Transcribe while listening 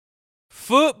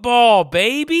Football,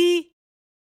 baby.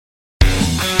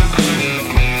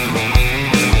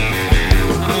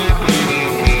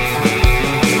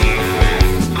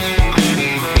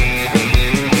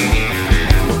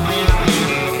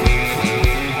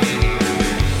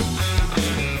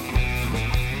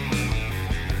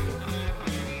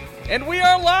 And we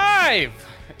are live.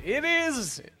 It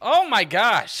is. Oh my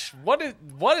gosh! What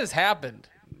has happened?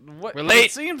 We're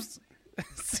late.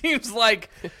 It seems like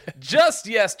just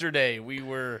yesterday we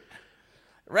were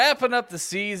wrapping up the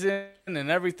season and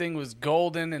everything was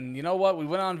golden. And you know what? We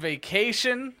went on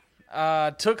vacation,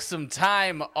 took some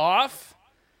time off.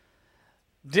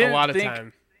 A lot of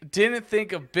time. Didn't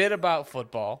think a bit about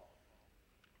football.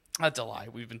 That's a lie.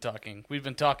 We've been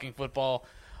talking football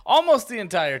almost the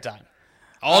entire time.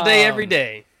 All day, every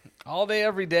day. All day,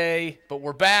 every day. But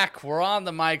we're back. We're on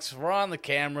the mics. We're on the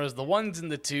cameras. The ones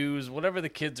and the twos. Whatever the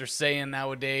kids are saying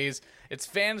nowadays. It's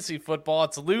fantasy football.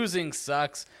 It's losing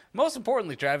sucks. Most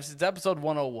importantly, Travis, it's episode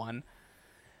 101.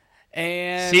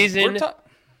 And Season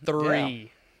 3. Yeah.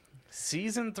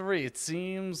 Season 3. It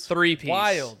seems three-piece.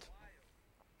 Wild.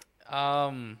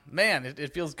 Man,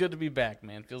 it feels good to be back,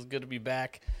 man. It feels good to be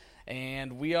back.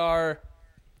 And we're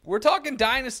talking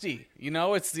Dynasty. You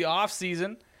know, it's the off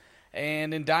season,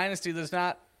 and in Dynasty there's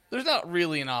not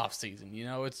really an off season. You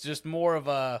know, it's just more of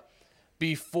a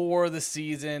before the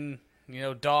season, you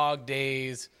know, dog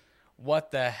days.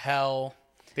 What the hell?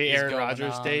 The is Aaron going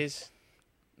Rodgers on? days.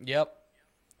 Yep.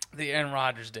 The Aaron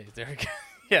Rodgers days. There we go.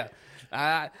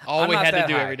 Yeah. All I'm we not had to that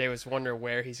do high. every day was wonder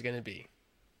where he's going to be.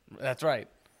 That's right.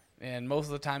 And most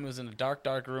of the time it was in a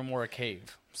dark room or a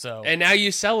cave. So And now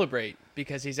you celebrate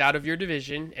because he's out of your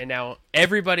division, and now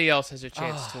everybody else has a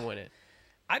chance to win it.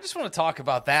 I just want to talk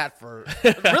about that for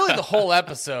really the whole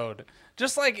episode.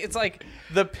 Just like it's like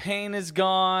the pain is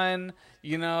gone,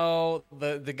 you know,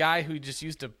 the guy who just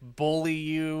used to bully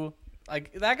you.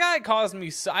 Like that guy caused me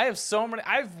I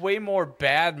have way more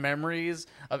bad memories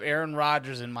of Aaron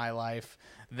Rodgers in my life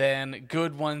than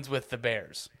good ones with the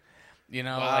Bears. You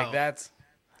know, Wow. like that's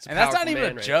a not powerful even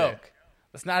man a right joke. there.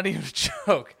 That's not even a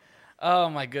joke. Oh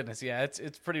my goodness, yeah,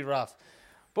 it's pretty rough.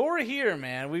 But we're here,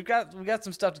 man. We got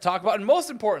some stuff to talk about, and most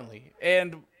importantly,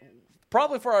 and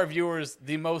probably for our viewers,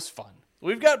 the most fun.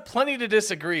 We've got plenty to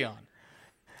disagree on.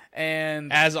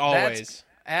 And As always,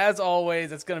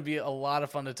 it's going to be a lot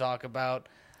of fun to talk about.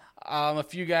 A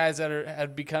few guys that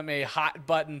have become a hot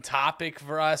button topic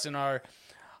for us in our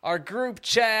group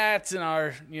chats and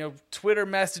our Twitter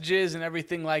messages and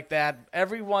everything like that.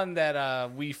 Everyone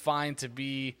that we find to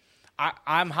be,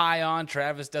 I'm high on.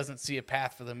 Travis doesn't see a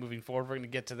path for them moving forward. We're going to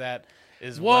get to that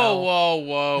as well.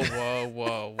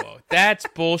 Whoa. That's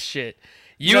bullshit.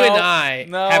 You No, and I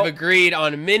no. have agreed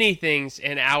on many things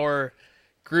in our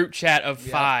group chat of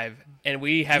 5, and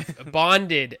we have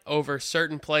bonded over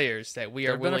certain players that we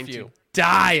are There've been a willing few. to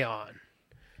die on.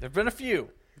 There've been a few.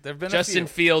 Justin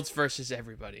Fields versus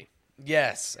everybody.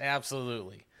 Yes,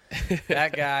 absolutely.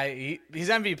 That guy, he's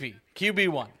MVP,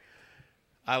 QB1.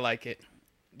 I like it.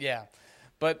 Yeah,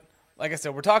 but like I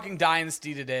said, we're talking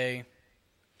Dynasty today,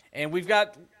 and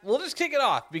we'll just kick it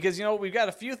off because we've got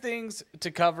a few things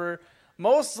to cover.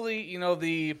 Mostly,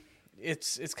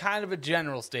 it's kind of a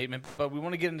general statement, but we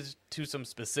want to get into some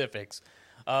specifics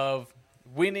of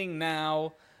winning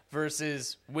now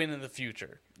versus win in the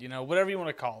future. Whatever you want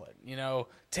to call it.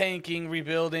 Tanking,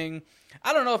 rebuilding.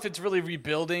 I don't know if it's really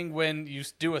rebuilding when you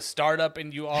do a startup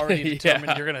and you already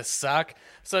determine you're going to suck.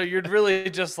 So you're really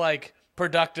just like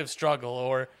productive struggle,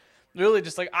 or really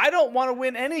just like, I don't want to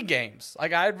win any games.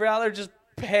 Like, I'd rather just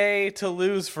pay to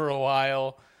lose for a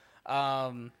while.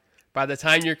 By the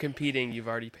time you're competing, you've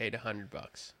already paid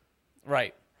 $100.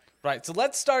 Right. So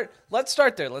let's start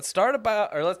there. Let's talk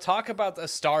about the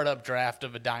startup draft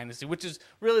of a dynasty, which is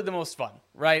really the most fun,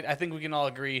 right? I think we can all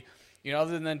agree,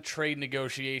 other than trade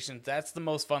negotiations, that's the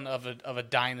most fun of a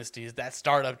dynasty, is that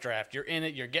startup draft. You're in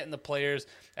it, you're getting the players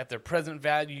at their present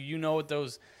value. You know what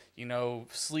those,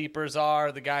 sleepers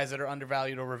are, the guys that are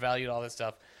undervalued, overvalued, all this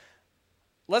stuff.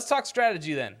 Let's talk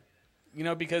strategy then.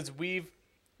 Because we've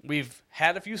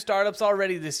had a few startups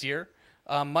already this year.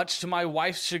 Much to my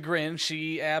wife's chagrin,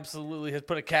 she absolutely has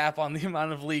put a cap on the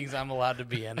amount of leagues I'm allowed to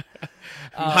be in.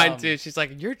 Mine too. She's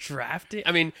like, you're drafting?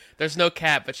 I mean, there's no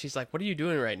cap, but she's like, what are you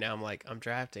doing right now? I'm like, I'm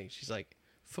drafting. She's like,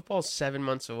 football's 7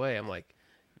 months away. I'm like,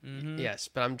 yes,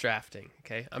 but I'm drafting,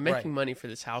 okay? I'm making money for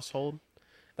this household.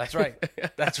 That's right.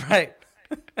 That's right.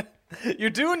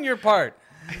 You're doing your part.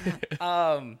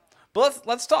 But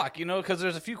let's talk, because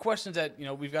there's a few questions that,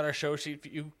 we've got our show sheet, a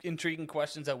few intriguing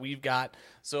questions that we've got.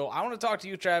 So I want to talk to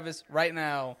you, Travis, right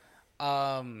now.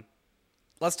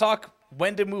 Let's talk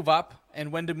when to move up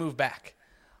and when to move back.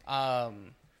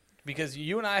 because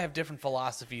you and I have different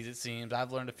philosophies, it seems.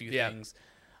 I've learned a few things.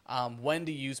 When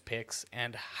to use picks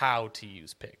and how to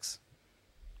use picks.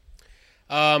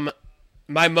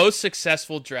 My most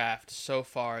successful draft so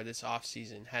far this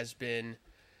offseason has been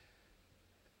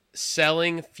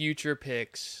selling future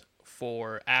picks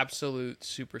for absolute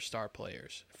superstar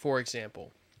players. For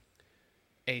example,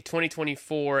 a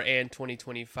 2024 and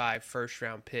 2025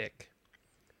 first-round pick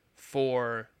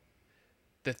for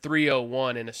the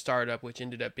 301 in a startup, which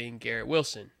ended up being Garrett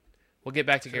Wilson. We'll get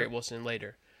back to Garrett Wilson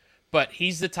later. But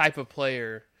he's the type of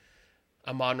player,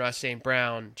 Amon-Ra St.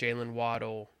 Brown, Jalen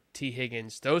Waddle, T.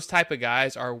 Higgins, those type of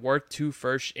guys are worth 2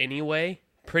 firsts anyway,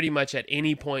 pretty much at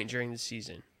any point during the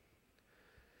season.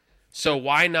 So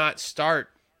why not start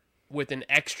with an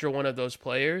extra one of those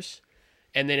players,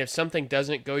 and then if something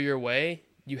doesn't go your way,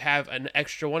 you have an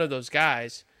extra one of those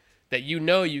guys that you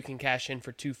know you can cash in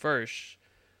for 2 firsts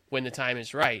when the time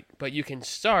is right. But you can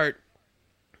start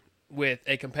with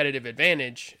a competitive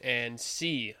advantage and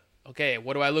see, okay,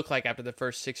 what do I look like after the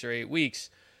first 6 or 8 weeks?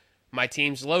 My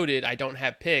team's loaded. I don't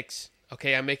have picks.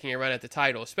 Okay, I'm making a run at the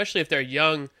title, especially if they're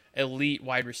young, elite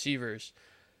wide receivers.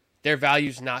 Their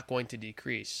value's not going to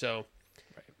decrease. So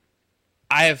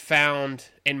I have found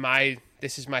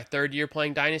this is my 3rd year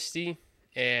playing Dynasty,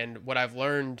 and what I've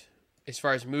learned as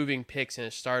far as moving picks in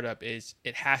a startup is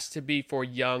it has to be for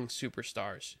young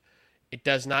superstars. It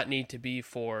does not need to be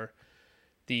for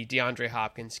the DeAndre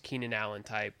Hopkins, Keenan Allen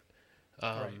type.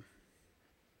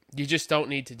 You just don't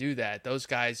need to do that. Those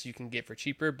guys you can get for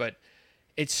cheaper, but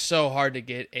it's so hard to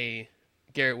get a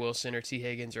Garrett Wilson or T.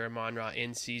 Higgins or Amon-Ra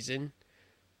in season.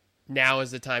 Now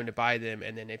is the time to buy them,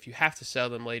 and then if you have to sell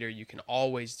them later, you can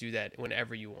always do that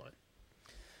whenever you want.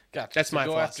 Gotcha. That's my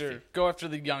philosophy. Go after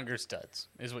the younger studs,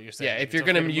 is what you're saying. Yeah, if you're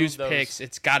going to use picks,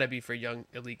 it's got to be for young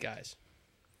elite guys.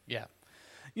 Yeah.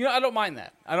 I don't mind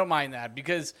that.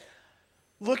 Because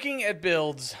looking at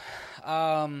builds,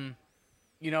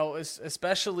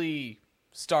 especially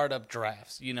startup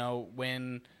drafts,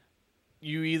 when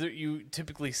you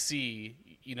typically see,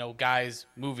 guys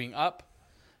moving up,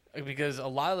 because a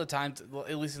lot of the times,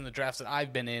 at least in the drafts that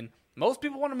I've been in, most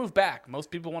people want to move back. Most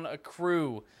people want to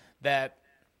accrue that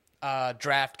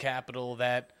draft capital,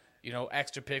 that,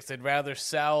 extra picks. They'd rather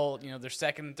sell, their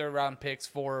second and third round picks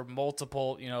for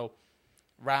multiple,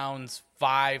 rounds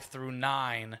 5 through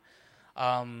 9,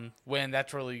 when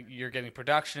that's really you're getting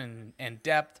production and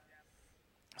depth.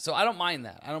 So I don't mind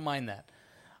that.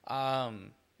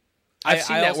 I've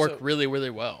seen that work really,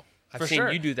 really well. I've seen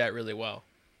sure. you do that really well.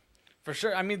 For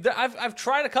sure. I mean, I've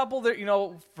tried a couple that,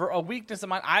 for a weakness of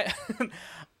mine.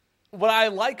 What I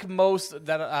like most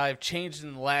that I've changed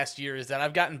in the last year is that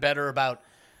I've gotten better about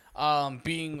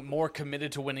being more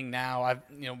committed to winning now. I've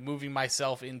moving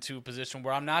myself into a position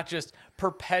where I'm not just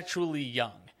perpetually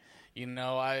young.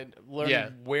 I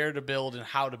learned where to build and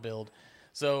how to build.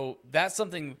 So that's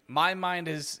something my mind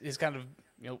is kind of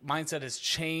mindset has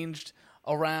changed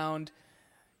around.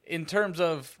 In terms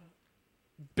of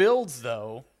builds,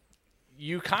 though,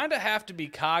 you kind of have to be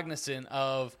cognizant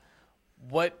of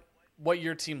what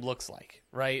your team looks like,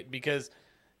 right? Because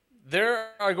there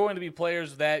are going to be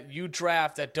players that you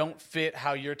draft that don't fit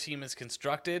how your team is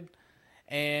constructed,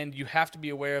 and you have to be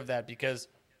aware of that because,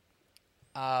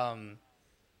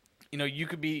 you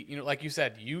could be, like you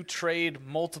said, you trade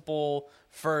multiple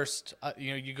first,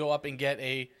 you go up and get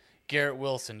a Garrett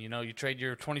Wilson, you trade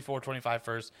your 24, 25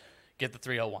 first, get the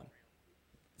 301.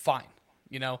 Fine,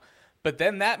 but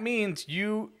then that means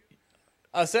you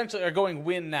essentially are going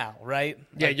win now, right?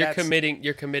 Yeah, you're committing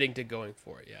to going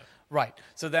for it, yeah. Right.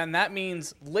 So then that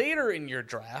means later in your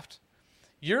draft,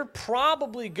 you're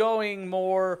probably going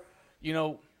more,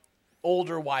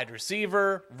 older wide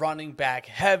receiver, running back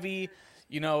heavy,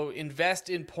 invest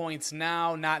in points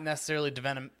now, not necessarily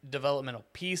developmental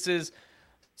pieces.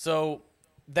 So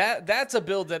that's a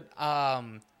build that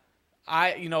all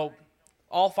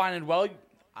fine and well.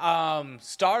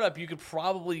 Startup, you could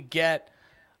probably get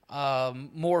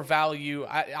more value,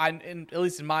 at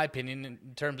least in my opinion, in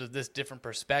terms of this different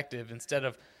perspective. Instead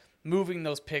of moving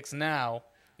those picks now,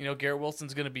 Garrett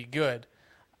Wilson's going to be good.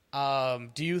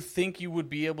 Do you think you would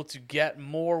be able to get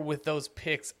more with those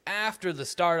picks after the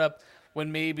startup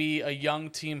when maybe a young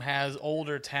team has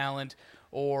older talent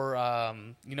or,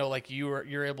 like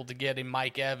you're able to get a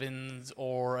Mike Evans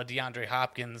or a DeAndre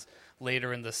Hopkins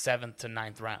later in the 7th to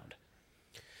 9th round?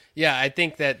 Yeah, I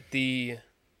think that the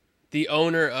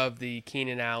owner of the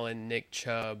Keenan Allen, Nick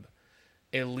Chubb,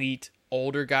 elite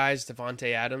older guys,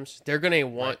 Devontae Adams, they're gonna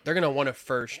want a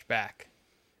first back,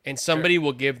 and somebody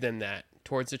will give them that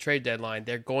towards the trade deadline.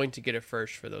 They're going to get a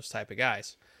first for those type of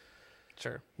guys.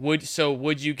 Sure.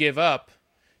 Would you give up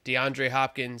DeAndre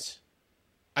Hopkins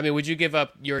I mean, would you give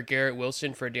up your Garrett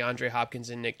Wilson for DeAndre Hopkins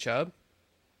and Nick Chubb?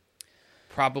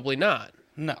 Probably not.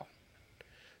 No.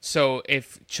 So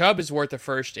if Chubb is worth a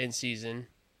first in season,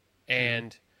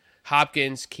 and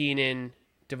Hopkins, Keenan,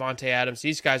 Devontae Adams,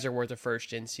 these guys are worth a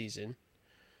first in season.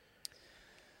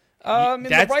 In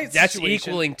the right that's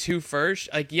situation. equaling 2 firsts.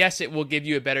 Like, yes, it will give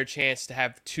you a better chance to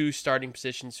have 2 starting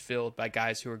positions filled by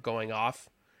guys who are going off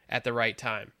at the right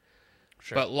time.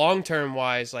 Sure. But long-term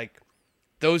wise, like,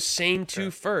 those same 2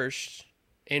 firsts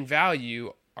in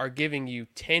value are giving you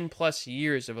 10-plus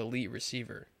years of elite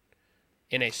receiver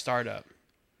in a startup.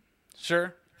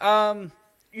 Sure. I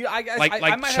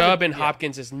might Chubb and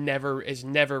Hopkins is never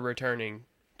returning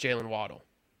Jalen Waddle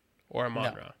or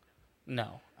Amon-Ra.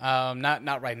 No.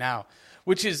 Not right now.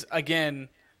 Which is, again,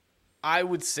 I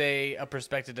would say a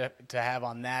perspective to have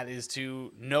on that is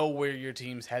to know where your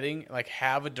team's heading, like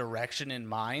have a direction in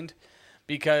mind,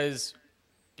 because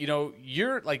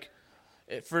you're like,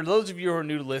 for those of you who are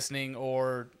new to listening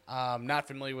or not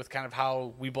familiar with kind of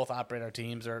how we both operate our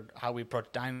teams or how we approach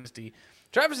Dynasty,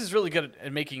 Travis is really good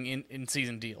at making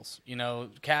in-season deals,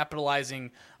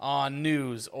 capitalizing on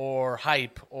news or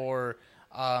hype or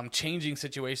changing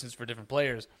situations for different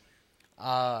players.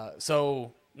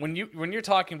 So when you're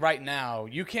talking right now,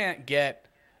 you can't get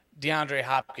DeAndre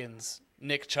Hopkins,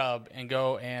 Nick Chubb, and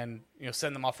go and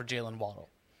send them off for Jalen Waddle.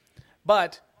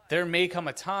 But there may come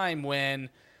a time when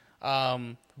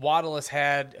Waddle has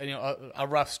had a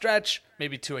rough stretch.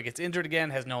 Maybe Tua gets injured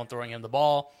again, has no one throwing him the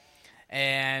ball,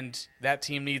 and that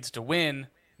team needs to win.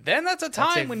 Then that's a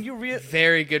time when you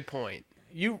very good point.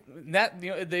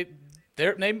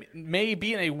 There may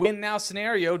be in a win now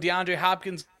scenario. DeAndre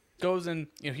Hopkins goes and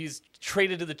he's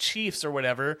traded to the Chiefs or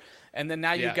whatever, and then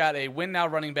now you've got a win now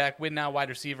running back, win now wide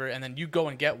receiver, and then you go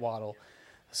and get Waddle.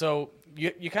 So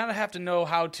you kind of have to know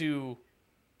how to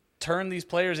turn these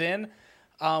players in,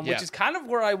 which is kind of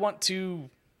where I want to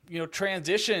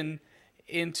transition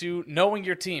into knowing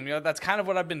your team. That's kind of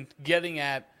what I've been getting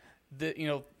at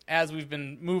as we've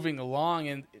been moving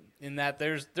along, in that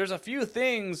there's a few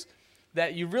things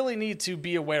that you really need to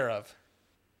be aware of,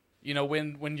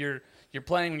 when you're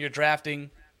playing, when you're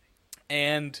drafting.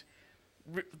 And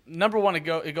number one, it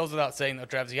goes without saying though,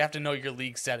 Travis, you have to know your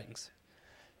league settings.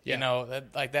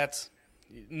 That's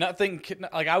nothing.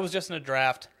 Like, I was just in a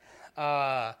draft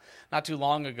not too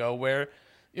long ago where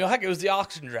it was the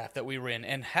auction draft that we were in,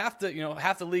 and half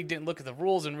the league didn't look at the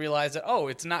rules and realize that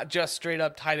it's not just straight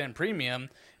up tight end premium,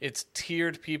 it's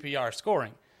tiered PPR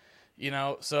scoring.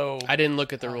 So I didn't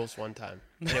look at the rules one time,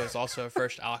 and it was also a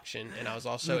first auction, and I was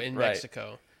also in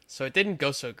Mexico, so it didn't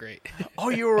go so great. Oh,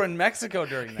 you were in Mexico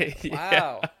during that?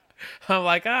 Wow. Yeah. I'm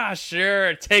like,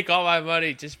 sure, take all my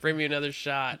money, just bring me another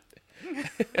shot.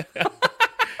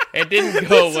 It didn't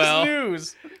go well.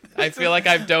 News. I feel like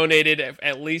I've donated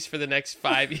at least for the next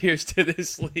 5 years to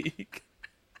this league.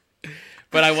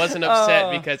 But I wasn't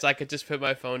upset because I could just put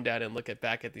my phone down and look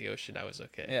back at the ocean. I was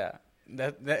okay. Yeah.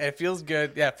 That it feels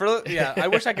good. Yeah. I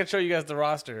wish I could show you guys the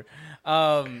roster.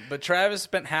 But Travis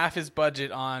spent half his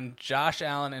budget on Josh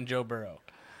Allen and Joe Burrow.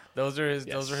 Those are his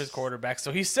quarterbacks.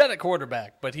 So he's set at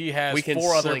quarterback, but he has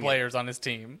 4 other players on his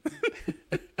team.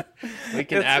 We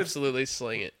can absolutely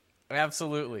sling it.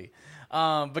 Absolutely.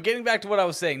 But getting back to what I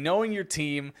was saying, knowing your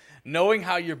team, knowing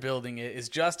how you're building it is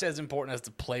just as important as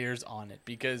the players on it,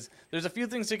 because there's a few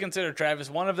things to consider, Travis.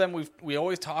 One of them we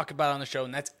always talk about on the show,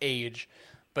 and that's age.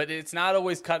 But it's not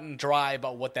always cut and dry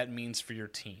about what that means for your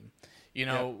team.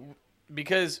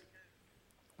 Because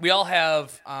we all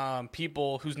have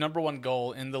people whose number one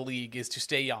goal in the league is to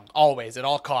stay young, always, at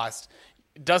all costs.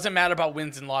 It doesn't matter about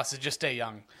wins and losses, just stay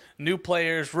young. New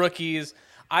players, rookies,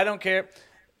 I don't care.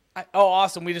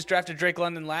 Awesome, we just drafted Drake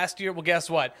London last year. Well, guess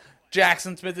what?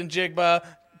 Jackson Smith and Jigba,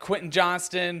 Quentin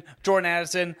Johnston, Jordan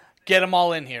Addison, get them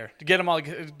all in here.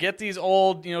 Get these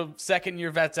old,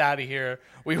 second-year vets out of here.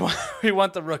 We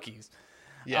want the rookies.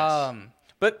 Yes.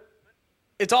 But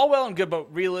it's all well and good,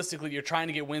 but realistically, you're trying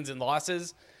to get wins and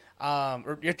losses.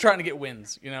 Or you're trying to get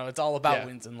wins. It's all about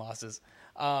wins and losses.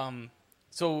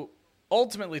 So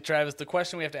ultimately, Travis, the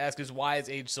question we have to ask is, why is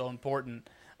age so important?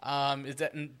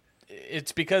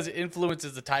 It's because it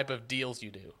influences the type of deals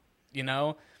you do.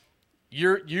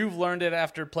 You've learned it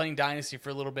after playing Dynasty for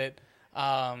a little bit.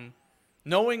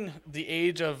 Knowing the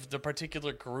age of the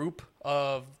particular group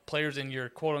of players in your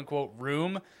quote-unquote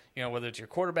room, whether it's your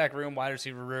quarterback room, wide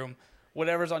receiver room,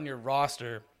 whatever's on your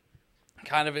roster,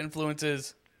 kind of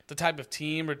influences the type of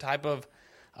team or type of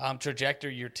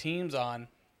trajectory your team's on.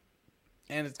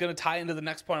 And it's going to tie into the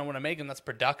next point I want to make, and that's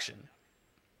production.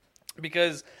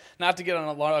 Because, not to get on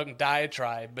a long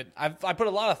diatribe, but I put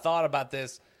a lot of thought about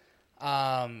this.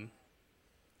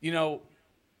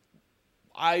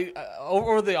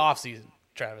 over the offseason,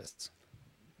 Travis,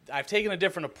 I've taken a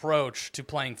different approach to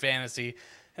playing fantasy,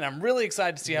 and I'm really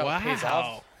excited to see how it pays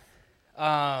off.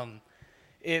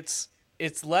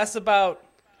 It's less about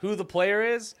who the player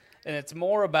is, and it's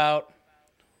more about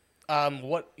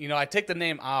I take the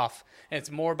name off, and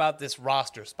it's more about this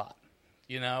roster spot.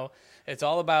 It's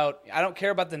all about, I don't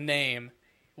care about the name.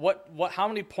 How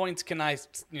many points can I,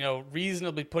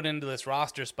 reasonably put into this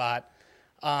roster spot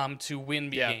to win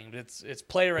me games? It's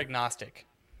player agnostic.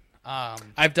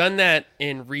 I've done that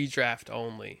in redraft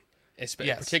only,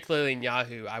 particularly in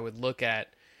Yahoo. I would look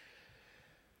at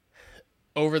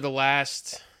over the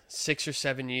last 6 or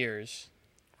 7 years.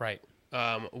 Right.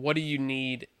 What do you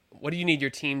need? What do you need your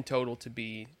team total to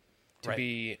be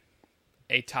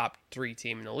a top 3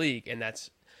 team in the league? And that's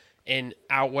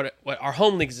what our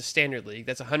home league is a standard league.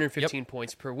 That's 115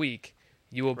 points per week.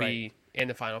 You will be in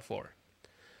the Final Four.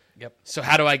 Yep. So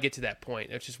how do I get to that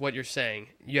point? Which is what you're saying.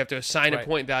 You have to assign a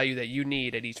point value that you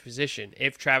need at each position.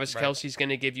 If Travis Kelce's going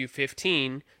to give you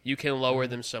 15, you can lower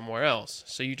them somewhere else.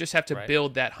 So you just have to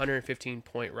build that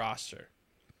 115-point roster.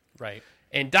 Right.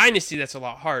 In Dynasty, that's a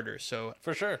lot harder. So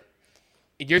for sure.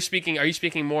 Are you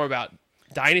speaking more about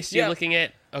Dynasty you're looking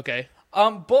at? Okay.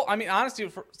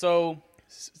 Honestly, so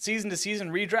season to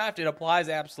season redraft, it applies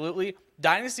absolutely.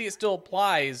 Dynasty, it still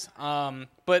applies,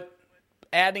 but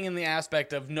adding in the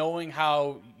aspect of knowing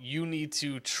how you need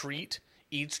to treat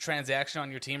each transaction on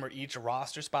your team or each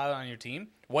roster spot on your team,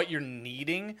 what you're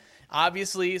needing.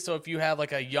 Obviously, so if you have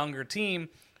like a younger team,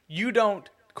 you don't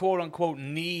quote unquote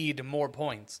need more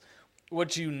points.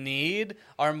 What you need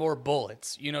are more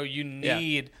bullets. You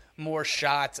need more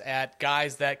shots at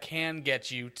guys that can get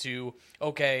you to,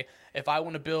 okay, if I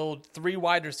want to build 3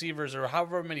 wide receivers or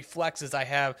however many flexes I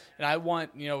have, and I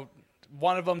want,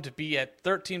 one of them to be at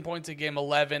 13 points a game,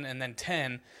 11, and then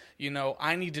 10,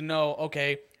 I need to know,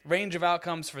 okay, range of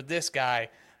outcomes for this guy,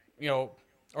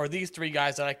 or these 3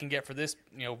 guys that I can get for this,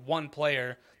 one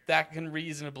player, that can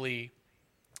reasonably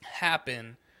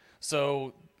happen.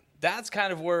 So that's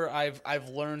kind of where I've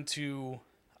learned to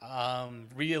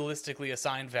realistically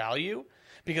assign value,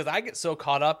 because I get so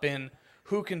caught up in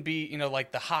who can be,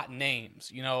 like the hot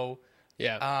names,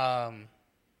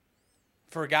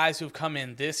 for guys who've come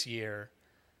in this year,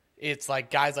 it's like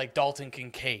guys like Dalton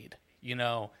Kincaid,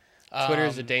 Twitter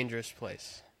is a dangerous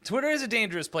place. Twitter is a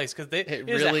dangerous place because it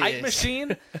is really a hype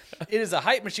machine. It is a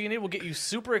hype machine. It will get you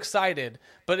super excited,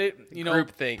 but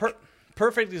Groupthink.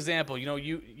 Perfect example.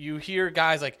 You hear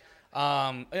guys like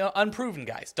unproven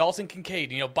guys. Dalton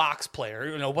Kincaid, box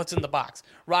player. What's in the box.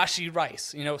 Rashee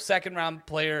Rice, second round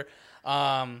player,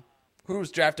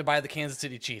 who's drafted by the Kansas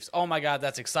City Chiefs. Oh my God,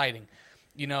 that's exciting.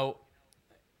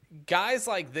 Guys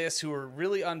like this who are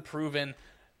really unproven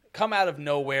come out of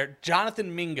nowhere.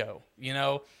 Jonathan Mingo,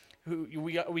 who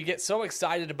we get so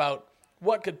excited about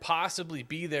what could possibly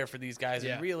be there for these guys.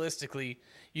 Yeah. And realistically,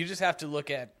 you just have to look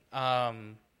at,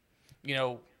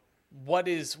 what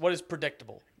is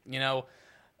predictable.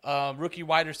 Rookie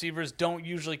wide receivers don't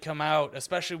usually come out,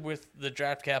 especially with the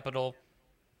draft capital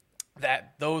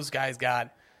that those guys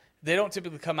got. They don't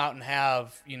typically come out and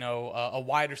have, a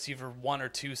wide receiver 1 or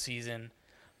 2 season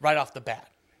right off the bat,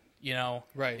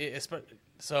 Right.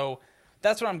 So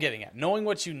that's what I'm getting at. Knowing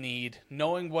what you need,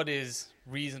 knowing what is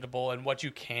reasonable and what you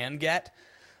can get.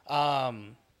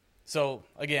 So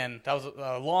again, that was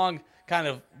a long kind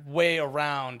of way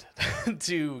around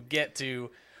to get to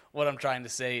what I'm trying to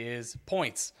say is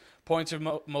points. Points are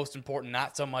most important,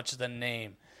 not so much the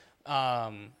name.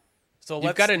 So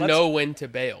you've got to know when to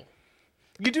bail.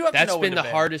 You do have to know when to bail. That's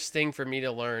been the hardest thing for me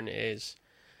to learn is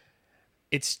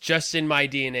it's just in my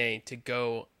DNA to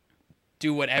go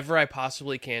do whatever I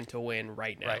possibly can to win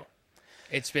right now. Right.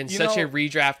 It's been such a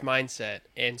redraft mindset.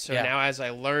 And so now as I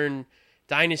learn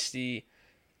Dynasty,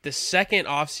 the second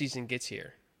offseason gets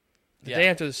here. The day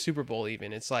after the Super Bowl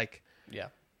even, it's like,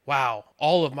 wow,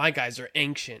 all of my guys are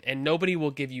ancient, and nobody will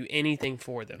give you anything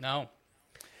for them. No.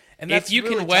 And if you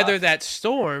can weather that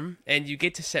storm and you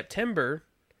get to September,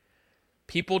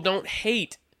 people don't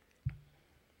hate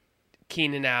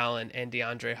Keenan Allen and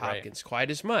DeAndre Hopkins quite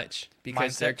as much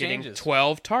because they're getting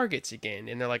 12 targets again.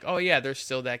 And they're like, oh, yeah, there's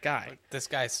still that guy. This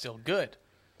guy's still good.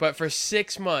 But for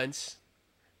 6 months,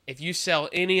 if you sell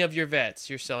any of your vets,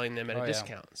 you're selling them at a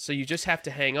discount. So you just have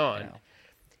to hang on. Yeah.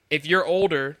 If you're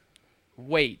older,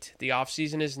 wait. The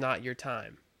offseason is not your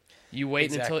time. You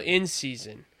wait until in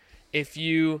season. If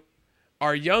you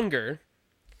are younger,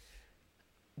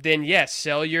 then yes,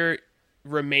 sell your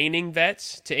remaining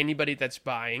vets to anybody that's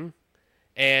buying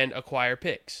and acquire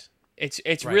picks.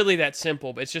 It's really that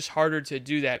simple, but it's just harder to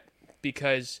do that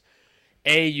because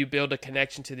you build a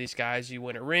connection to these guys. You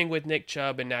win a ring with Nick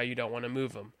Chubb, and now you don't want to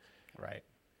move them. Right.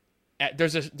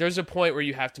 There's a point where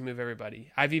you have to move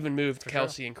everybody. I've even moved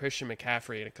Kelsey sure. and Christian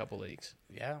McCaffrey in a couple leagues.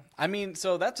 Yeah. I mean,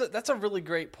 so that's a really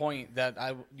great point that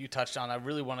you touched on. I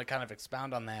really want to kind of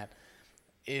expound on that,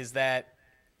 is that,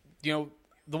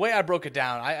 the way I broke it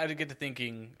down, I had to get to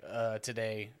thinking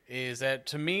today, is that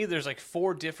to me there's like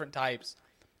 4 different types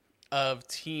of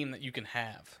team that you can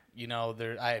have.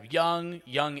 I have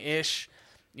young-ish,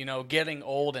 getting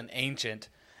old and ancient.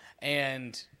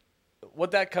 And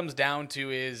what that comes down to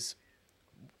is,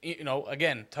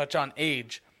 again, touch on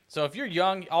age. So if you're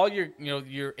young, all your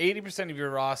 80% of your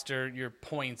roster, your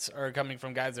points are coming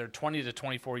from guys that are 20 to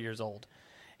 24 years old.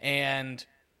 And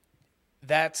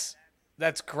that's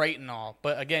great and all.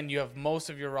 But again, you have most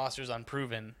of your rosters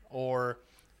unproven, or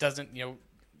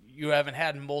you haven't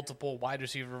had multiple wide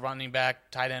receiver, running back,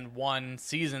 tight end 1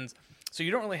 seasons. So you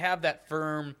don't really have that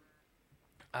firm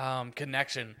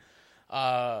connection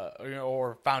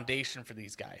or foundation for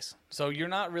these guys. So you're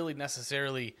not really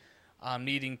necessarily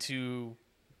needing to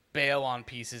bail on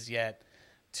pieces yet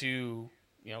to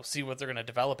see what they're going to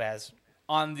develop as.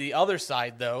 On the other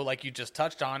side, though, like you just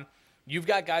touched on, you've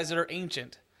got guys that are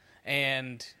ancient,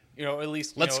 and at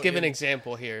least let's give an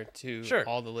example here to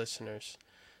all the listeners.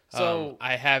 So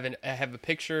I have a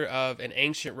picture of an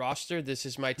ancient roster. This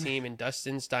is my team in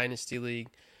Dustin's Dynasty League,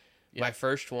 my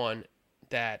first one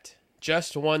that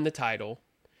just won the title,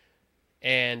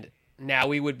 and now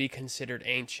we would be considered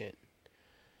ancient.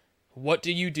 What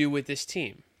do you do with this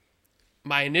team?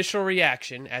 My initial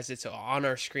reaction, as it's on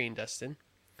our screen, Dustin,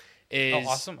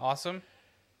 is awesome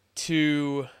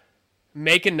to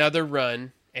make another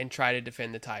run and try to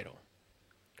defend the title.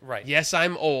 Right. Yes,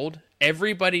 I'm old.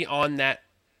 Everybody on that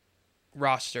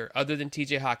roster, other than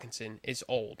TJ Hawkinson, is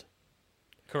old.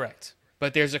 Correct.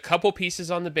 But there's a couple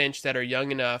pieces on the bench that are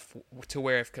young enough to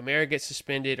where if Kamara gets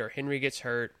suspended or Henry gets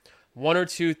hurt, 1 or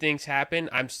 2 things happen,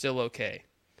 I'm still okay.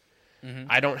 Mm-hmm.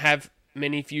 I don't have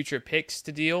many future picks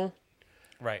to deal.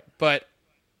 Right. But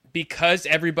because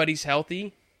everybody's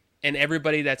healthy and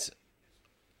everybody that's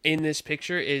in this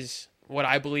picture is what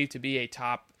I believe to be a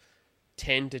top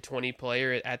 10 to 20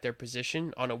 player at their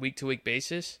position on a week-to-week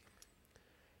basis,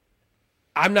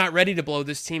 I'm not ready to blow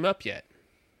this team up yet.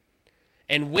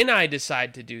 And when I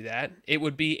decide to do that, it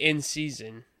would be in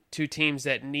season to teams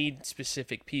that need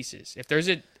specific pieces. If there's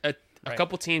a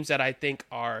couple teams that I think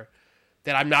are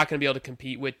that I'm not going to be able to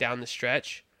compete with down the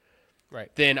stretch,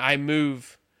 then I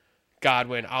move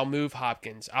Godwin, I'll move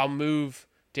Hopkins, I'll move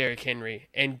Derrick Henry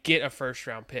and get a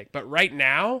first-round pick. But right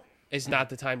now is not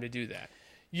the time to do that.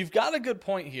 You've got a good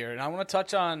point here, and I want to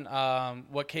touch on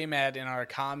what K-Mad in our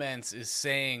comments is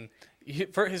saying.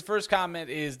 His first comment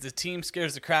is, the team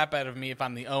scares the crap out of me if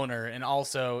I'm the owner, and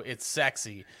also it's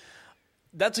sexy.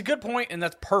 That's a good point, and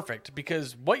that's perfect,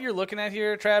 because what you're looking at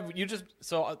here, Trav,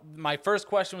 my first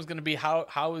question was going to be,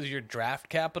 how is your draft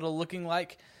capital looking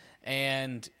like?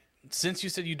 And since you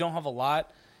said you don't have a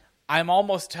lot, I'm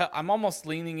almost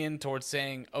leaning in towards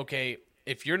saying, okay,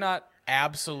 if you're not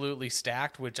absolutely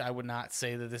stacked, which I would not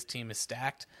say that this team is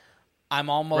stacked, I'm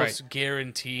almost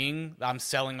guaranteeing I'm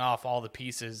selling off all the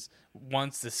pieces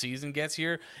once the season gets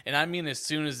here. And I mean as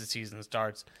soon as the season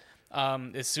starts.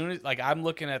 As soon as I'm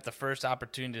looking at the first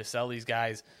opportunity to sell these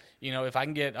guys, if I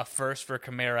can get a first for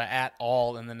Kamara at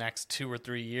all in the next 2 or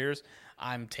 3 years,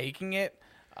 I'm taking it.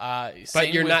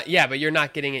 But you're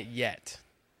not getting it yet.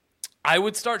 I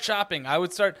would start shopping.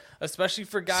 Especially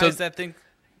for guys that think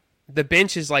the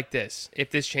bench is like this.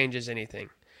 If this changes anything,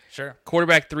 sure.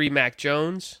 Quarterback 3, Mac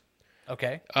Jones.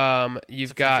 Okay.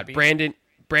 You've got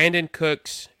Brandon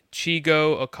Cooks,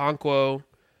 Chigo Okonkwo,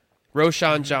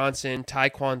 Roshan Johnson,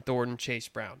 Tyquan Thornton, Chase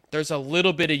Brown. There's a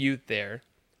little bit of youth there.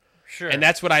 Sure. And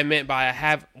that's what I meant by I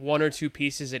have 1 or 2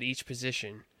 pieces at each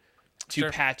position to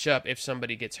patch up if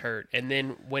somebody gets hurt. And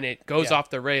then when it goes off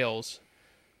the rails,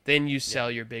 then you sell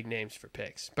your big names for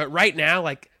picks. But right now,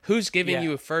 who's giving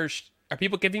you a first? Are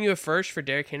people giving you a first for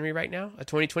Derrick Henry right now? A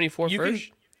 2024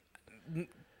 first?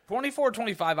 24,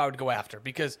 25 I would go after,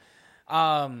 because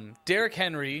Derrick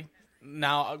Henry,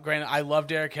 now granted I love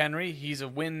Derrick Henry, he's a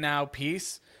win now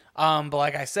piece, but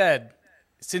like I said,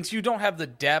 since you don't have the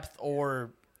depth,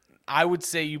 or I would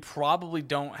say you probably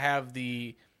don't have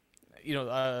the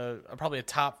probably a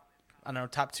top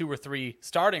 2 or 3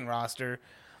 starting roster,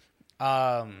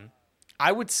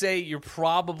 I would say you're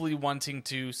probably wanting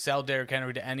to sell Derrick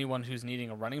Henry to anyone who's needing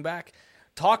a running back.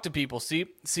 Talk to people, see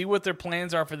what their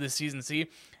plans are for this season. See,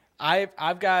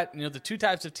 I've got the 2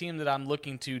 types of team that I'm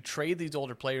looking to trade these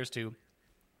older players to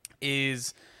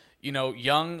is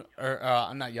young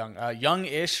or not young,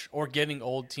 young-ish or getting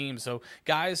old teams. So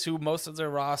guys who most of their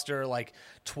roster are like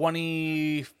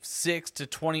 26 to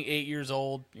 28 years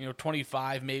old,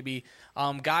 25 maybe.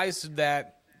 Guys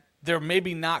that they're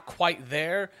maybe not quite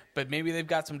there, but maybe they've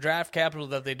got some draft capital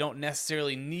that they don't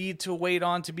necessarily need to wait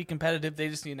on to be competitive. They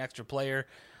just need an extra player.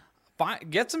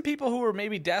 Get some people who are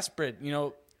maybe desperate.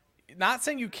 Not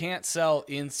saying you can't sell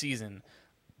in season,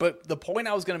 but the point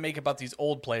I was going to make about these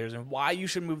old players and why you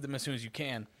should move them as soon as you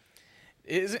can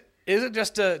isn't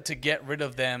just to get rid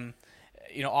of them,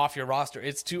 off your roster.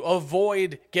 It's to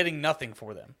avoid getting nothing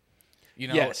for them.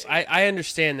 Yes, I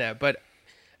understand that, but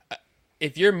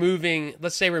if you're moving,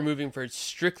 let's say we're moving for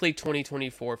strictly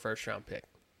 2024 first round pick.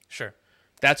 Sure.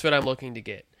 That's what I'm looking to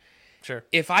get. Sure.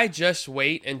 If I just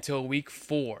wait until week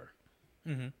 4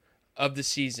 of the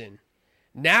season,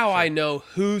 now I know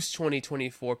whose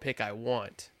 2024 pick I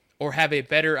want or have a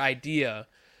better idea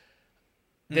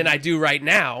than I do right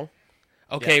now.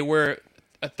 Okay, we're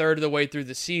a third of the way through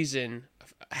the season,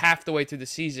 half the way through the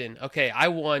season. Okay, I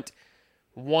want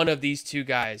one of these two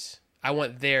guys. I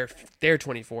want their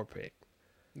 24 pick.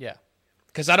 Yeah.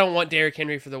 Because I don't want Derrick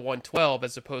Henry for the 112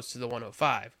 as opposed to the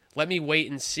 105. Let me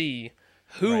wait and see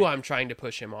who I'm trying to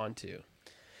push him onto.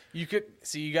 You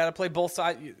got to play both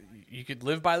sides. You could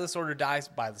live by the sword or die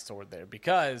by the sword there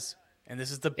because, and this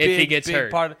is the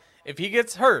big part. If he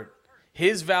gets hurt,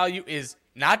 his value is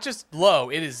not just low;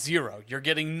 it is 0. You're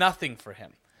getting nothing for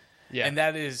him. Yeah, and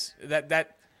that's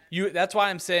why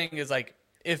I'm saying is like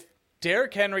if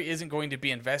Derrick Henry isn't going to be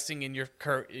investing in your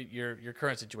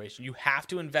current situation, you have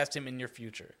to invest him in your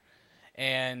future.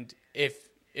 And if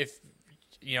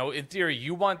in theory,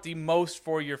 you want the most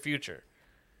for your future.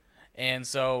 And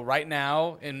so right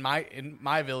now, in my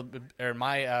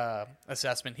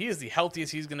assessment, he is the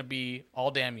healthiest he's going to be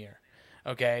all damn year.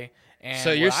 Okay. And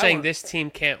so you're saying this team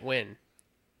can't win?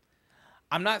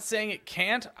 I'm not saying it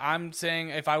can't. I'm saying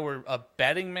if I were a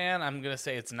betting man, I'm going to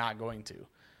say it's not going to.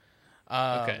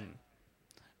 Okay.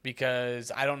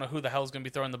 Because I don't know who the hell is going to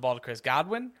be throwing the ball to Chris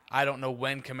Godwin. I don't know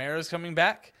when Kamara's coming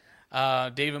back.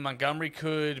 David Montgomery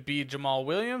could be Jamal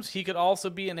Williams. He could also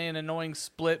be in an annoying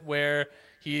split where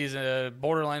he's a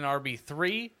borderline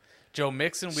RB3. Joe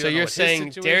Mixon. So you're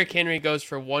saying Derrick Henry goes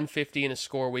for 150 and a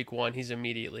score week 1. He's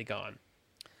immediately gone.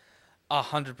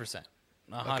 100%.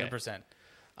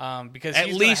 100%. Because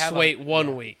at least wait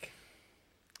 1 week.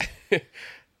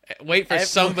 Wait for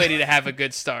somebody to have a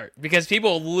good start because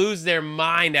people lose their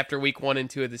mind after week 1 and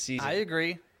 2 of the season. I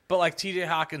agree, but like T.J.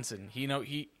 Hawkinson,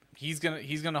 he's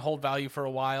gonna hold value for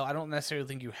a while. I don't necessarily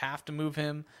think you have to move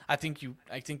him. I think you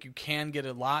can get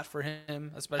a lot for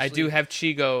him, especially. I do have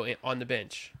Chigo on the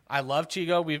bench. I love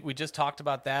Chigo. We just talked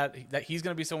about that he's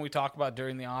going to be someone we talk about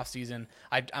during the offseason.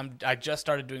 I just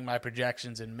started doing my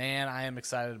projections, and man, I am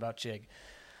excited about Chig.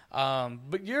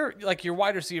 But your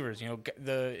wide receivers,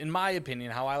 in my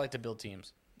opinion, how I like to build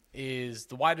teams is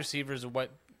the wide receivers are what,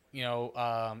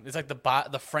 it's like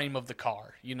the frame of the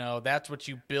car, that's what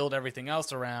you build everything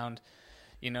else around.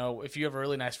 If you have a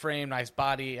really nice frame, nice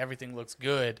body, everything looks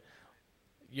good.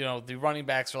 The running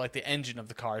backs are like the engine of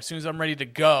the car. As soon as I'm ready to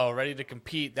go, ready to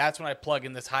compete, that's when I plug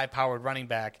in this high powered running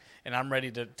back and I'm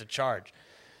ready to charge,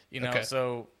 okay.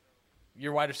 So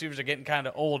your wide receivers are getting kind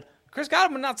of old. Chris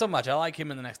Godwin, not so much. I like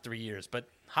him in the next 3 years. But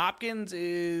Hopkins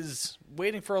is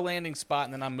waiting for a landing spot,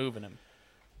 and then I'm moving him.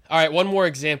 All right, one more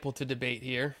example to debate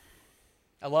here.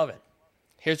 I love it.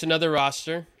 Here's another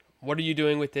roster. What are you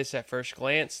doing with this at first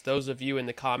glance? Those of you in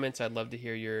the comments, I'd love to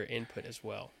hear your input as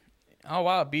well. Oh,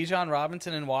 wow. Bijan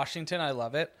Robinson in Washington. I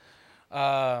love it.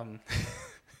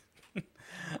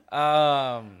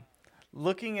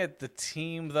 Looking at the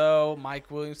team, though,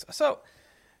 Mike Williams. So...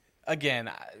 Again,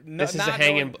 this is a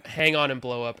hang on and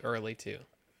blow up early too.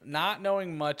 Not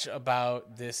knowing much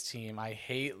about this team, I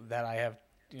hate that I have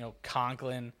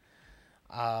Conklin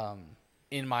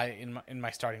in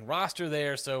my starting roster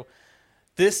there. So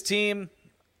this team,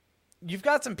 you've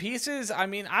got some pieces. I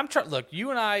mean, look,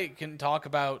 you and I can talk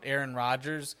about Aaron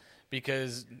Rodgers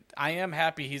because I am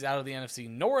happy he's out of the NFC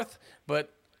North,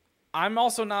 but I'm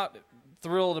also not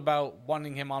thrilled about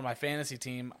wanting him on my fantasy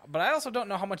team, but I also don't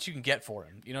know how much you can get for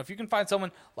him. If you can find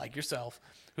someone like yourself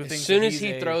who thinks as soon as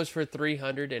he throws for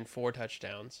 304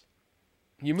 touchdowns,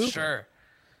 you move him.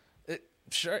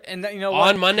 Sure. And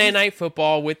on Monday Night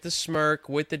Football with the smirk,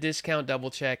 with the discount double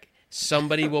check,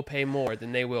 somebody will pay more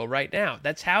than they will right now.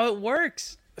 That's how it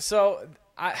works. So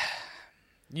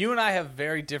you and I have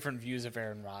very different views of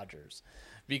Aaron Rodgers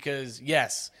because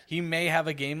yes, he may have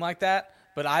a game like that.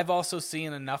 But I've also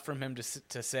seen enough from him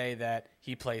to say that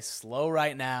he plays slow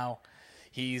right now.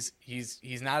 He's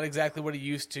not exactly what he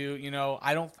used to. You know,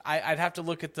 I'd have to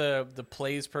look at the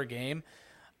plays per game.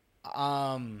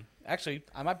 Actually,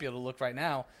 I might be able to look right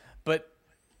now, but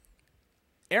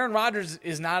Aaron Rodgers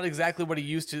is not exactly what he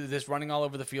used to, this running all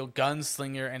over the field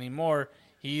gunslinger anymore.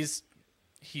 He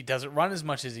doesn't run as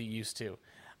much as he used to.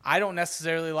 I don't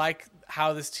necessarily like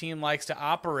how this team likes to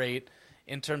operate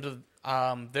in terms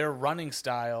of their running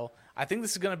style. I think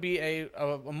this is going to be a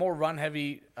more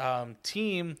run-heavy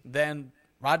team than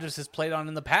Rodgers has played on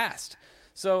in the past.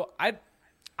 So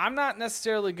I'm not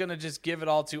necessarily going to just give it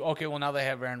all to, okay, well, now they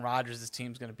have Aaron Rodgers, this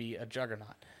team's going to be a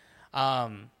juggernaut.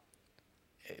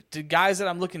 The guys that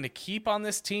I'm looking to keep on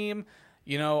this team,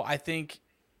 you know, I think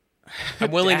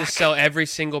I'm willing to sell every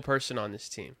single person on this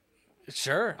team.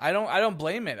 Sure, I don't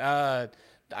blame it. But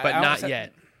not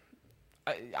yet.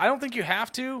 I don't think you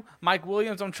have to. Mike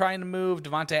Williams, I'm trying to move.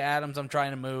 Devontae Adams, I'm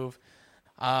trying to move.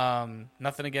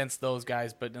 Nothing against those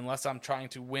guys, but unless I'm trying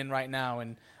to win right now,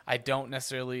 and I don't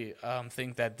necessarily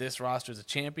think that this roster is a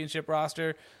championship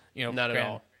roster. You know, not at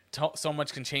all. So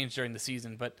much can change during the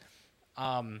season, but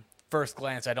first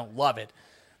glance, I don't love it.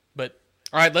 But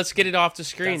all right, let's get it off the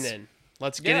screen then.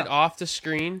 Let's get it off the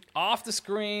screen. Off the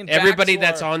screen. Everybody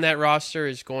that's on that roster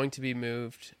is going to be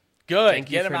moved. Good.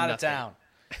 Get him out of town.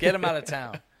 Get him out of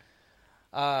town.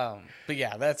 But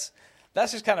yeah, that's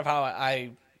just kind of how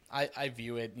I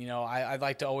view it. You know, I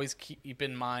like to always keep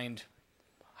in mind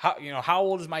how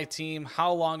old is my team?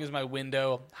 How long is my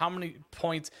window? How many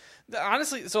points?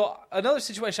 Honestly, so another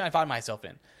situation I find myself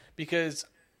in, because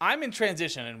I'm in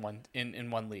transition in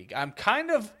one league. I'm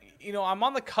kind of, you know, I'm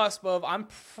on the cusp of,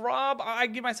 I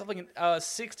give myself like a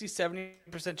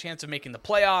 60-70% chance of making the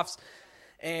playoffs.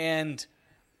 And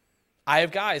I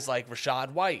have guys like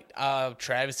Rashad White,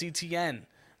 Travis Etienne,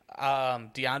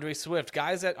 DeAndre Swift,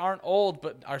 guys that aren't old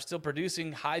but are still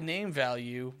producing high name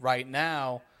value right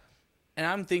now. And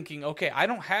I'm thinking, okay,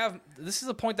 this is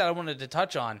a point that I wanted to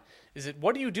touch on, is that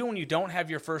what do you do when you don't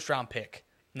have your first round pick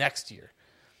next year?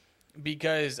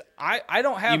 Because I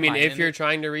don't have. You mean if you're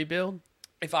trying to rebuild?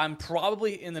 If I'm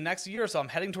probably in the next year or so, I'm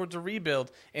heading towards a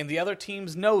rebuild, and the other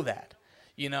teams know that.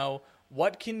 You know,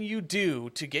 what can you do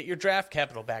to get your draft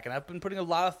capital back? And I've been putting a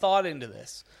lot of thought into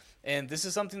this. And this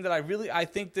is something that I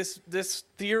think this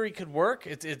theory could work.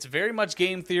 It's very much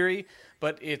game theory,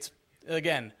 but it's,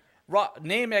 again,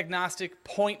 name agnostic,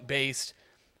 point based.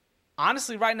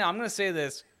 Honestly, right now, I'm going to say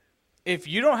this. If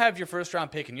you don't have your first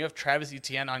round pick and you have Travis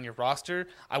Etienne on your roster,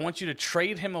 I want you to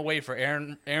trade him away for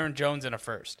Aaron Jones in a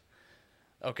first.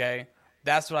 Okay?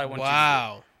 That's what I want you to do.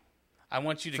 Wow. I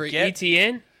want you to get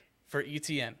Etienne? For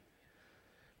Etienne.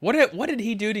 What did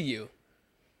he do to you?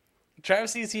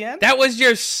 Travis Etienne? That was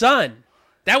your son.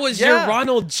 That was your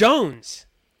Ronald Jones.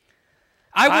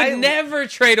 I would never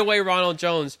trade away Ronald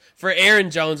Jones for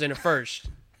Aaron Jones in a first.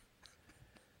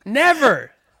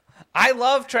 Never. I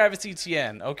love Travis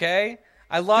Etienne, okay?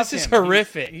 I love him. This is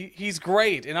horrific. He's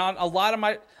great. And on a lot of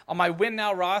my win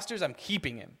now rosters, I'm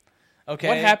keeping him. Okay?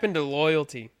 What happened to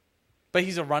loyalty? But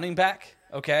he's a running back,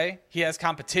 okay? He has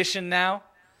competition now.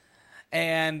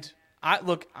 And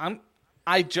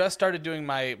I just started doing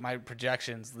my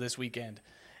projections this weekend,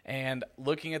 and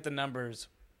looking at the numbers,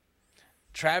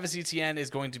 Travis Etienne is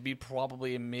going to be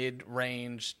probably a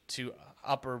mid-range to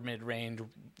upper mid-range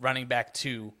running back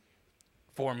 2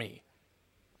 for me.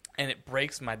 And it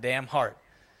breaks my damn heart.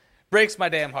 Breaks my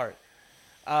damn heart.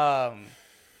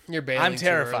 You're bailing. I'm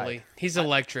terrified. Too early. He's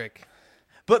electric.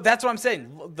 But that's what I'm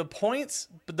saying. The point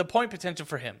potential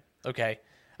for him, okay?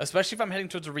 Especially if I'm heading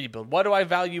towards a rebuild. What do I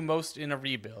value most in a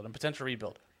rebuild, a potential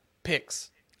rebuild?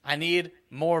 Picks. I need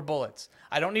more bullets.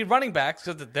 I don't need running backs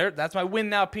because that's my win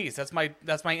now piece. That's my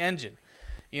engine.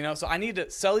 You know, so I need to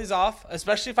sell these off,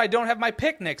 especially if I don't have my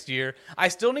pick next year. I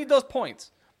still need those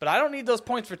points, but I don't need those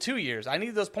points for 2 years. I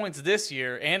need those points this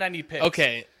year, and I need picks.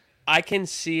 Okay, I can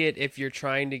see it if you're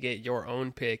trying to get your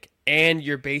own pick, and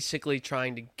you're basically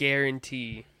trying to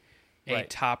guarantee a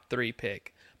top 3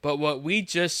 pick. But what we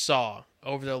just saw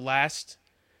over the last,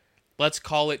 let's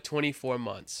call it 24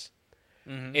 months,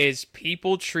 is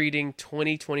people treating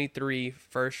 2023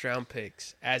 first-round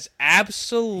picks as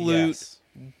absolute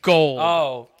gold.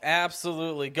 Oh,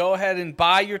 absolutely. Go ahead and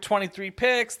buy your 23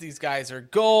 picks. These guys are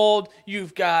gold.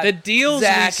 You've got the deals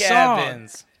Zach we saw.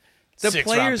 Evans. The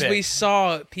players we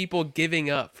saw people giving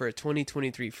up for a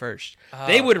 2023 first.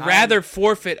 They would rather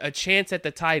forfeit a chance at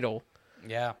the title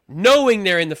knowing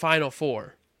they're in the Final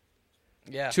Four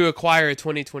to acquire a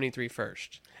 2023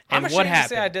 first. And I'm what ashamed happened?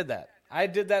 to say I did that. I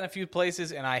did that in a few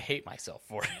places, and I hate myself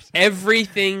for it.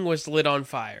 Everything was lit on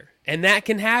fire, and that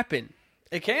can happen.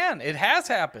 It can. It has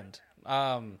happened.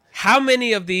 How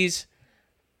many of these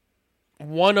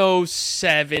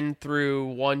 107 through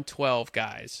 112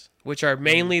 guys, which are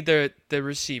mainly the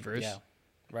receivers,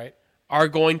 right, are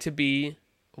going to be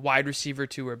wide receiver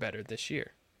 2 or better this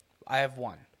year. I have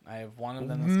one of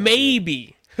them.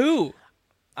 Maybe. Who?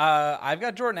 I've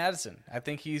got Jordan Addison. I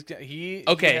think he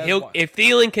Okay, if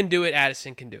Thielen can do it,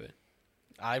 Addison can do it.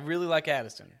 I really like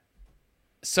Addison.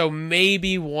 So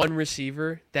maybe one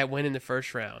receiver that went in the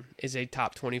first round is a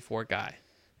top 24 guy.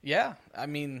 Yeah, I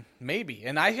mean, maybe.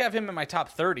 And I have him in my top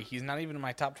 30. He's not even in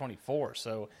my top 24.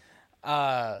 So,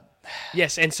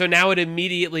 yes, and so now it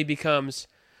immediately becomes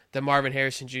the Marvin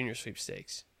Harrison Jr.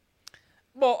 sweepstakes.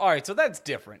 Well, all right, so that's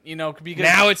different, because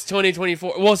now it's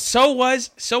 2024. Well, so was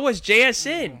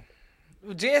JSN.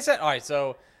 JSN, all right,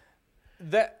 so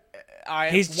that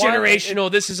he's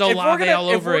generational. This is Olave all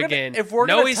over again. If we're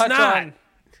no, he's touch not. On,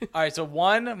 all right, so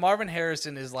Marvin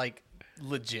Harrison is like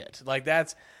legit. Like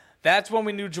that's when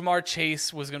we knew Jamar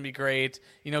Chase was going to be great.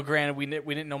 Granted, we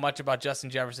didn't know much about Justin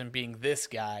Jefferson being this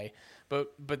guy,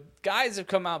 but guys have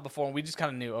come out before, and we just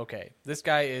kind of knew, okay, this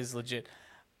guy is legit.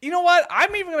 You know what?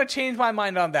 I'm even going to change my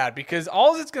mind on that because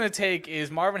all it's going to take is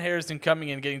Marvin Harrison coming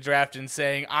in, getting drafted, and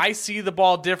saying, I see the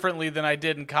ball differently than I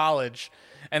did in college.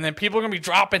 And then people are going to be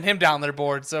dropping him down their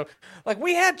board. So,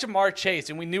 we had Jamar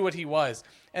Chase, and we knew what he was.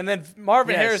 And then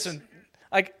Marvin Harrison,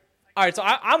 all right, so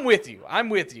I'm with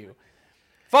you.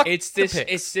 Fuck it's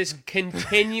this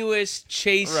continuous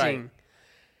chasing. Right.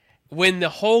 When the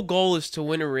whole goal is to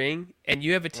win a ring and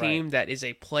you have a team that is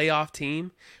a playoff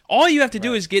team, all you have to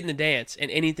do is get in the dance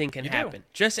and anything can happen.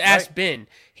 Just ask Ben.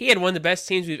 He had one of the best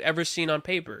teams we've ever seen on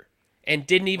paper and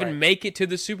didn't even make it to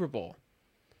the Super Bowl.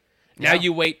 Now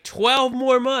you wait 12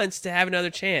 more months to have another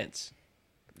chance.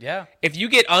 Yeah. If you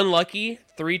get unlucky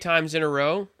 3 times in a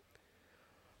row,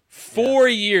 4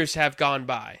 years have gone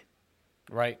by.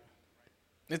 Right.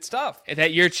 It's tough.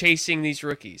 That you're chasing these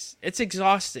rookies. It's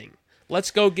exhausting. Let's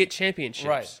go get championships.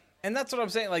 Right. And that's what I'm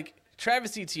saying.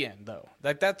 Travis Etienne, though.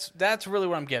 That's really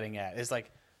what I'm getting at. Is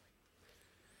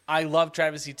I love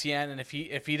Travis Etienne, and if he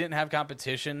didn't have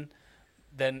competition,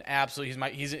 then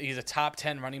absolutely he's a top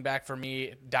 10 running back for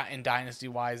me in dynasty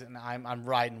wise, and I'm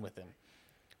riding with him.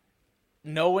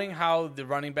 Knowing how the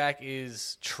running back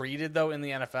is treated though in the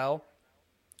NFL,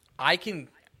 I can,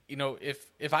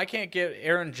 if I can't get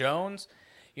Aaron Jones,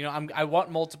 I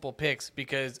want multiple picks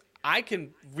because I can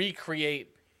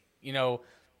recreate,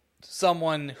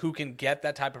 someone who can get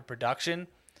that type of production,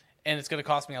 and it's going to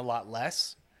cost me a lot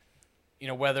less.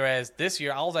 Whereas this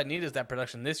year, all I need is that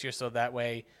production this year, so that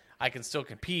way I can still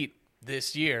compete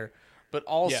this year. But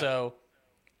also,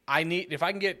 if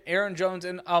I can get Aaron Jones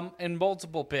in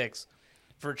multiple picks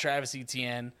for Travis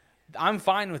Etienne, I'm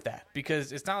fine with that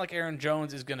because it's not like Aaron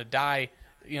Jones is going to die,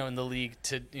 in the league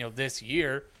this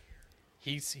year.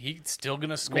 He's still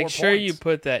gonna score. Make sure points. you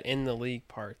put that in the league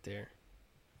part there.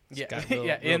 It's got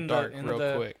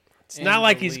real quick. It's not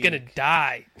like he's gonna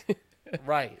die.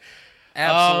 Right.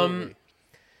 Absolutely.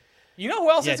 You know who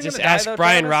else is just gonna die? Ask though,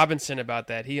 Brian Travis? Robinson about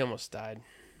that. He almost died.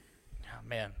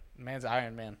 Oh, man's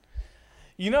Iron Man.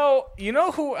 You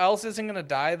know who else isn't gonna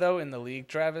die though in the league,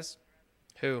 Travis?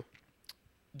 Who?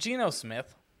 Geno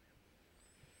Smith.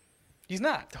 He's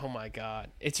not. Oh my God!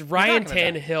 It's Ryan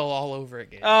Tannehill all over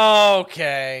again.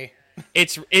 Okay.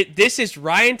 This is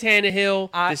Ryan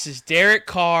Tannehill. This is Derek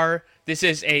Carr. This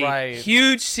is a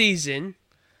huge season.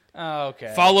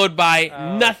 Okay. Followed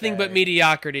by nothing but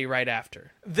mediocrity right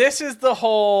after. This is the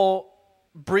whole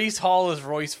Breece Hall is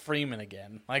Royce Freeman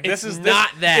again. This is not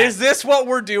that. Is this what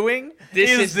we're doing?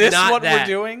 Is this what we're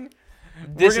doing?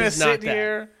 We're gonna sit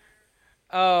here.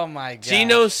 Oh my God.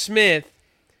 Geno Smith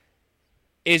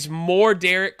is more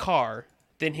Derek Carr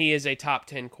than he is a top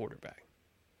 10 quarterback.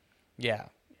 Yeah.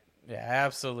 Yeah,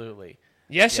 absolutely.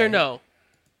 Yes or no?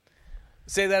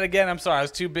 Say that again. I'm sorry. I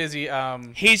was too busy.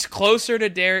 He's closer to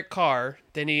Derek Carr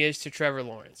than he is to Trevor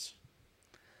Lawrence.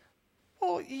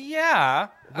 Well, yeah.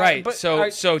 Right.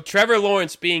 So Trevor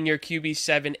Lawrence being your QB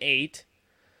 7-8.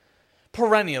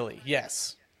 Perennially,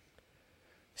 yes.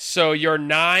 So your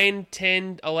 9,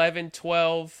 10, 11,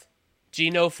 12...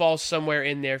 Geno falls somewhere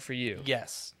in there for you.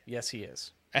 Yes, he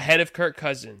is ahead of Kirk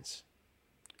Cousins.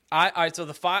 All right. So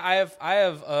I have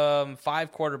 5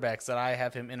 quarterbacks that I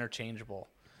have him interchangeable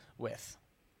with.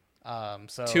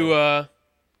 Tua,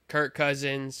 Kirk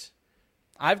Cousins.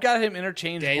 I've got him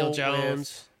interchangeable. Daniel Jones.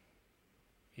 With,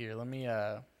 here, let me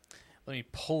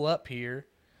pull up here.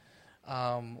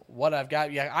 What I've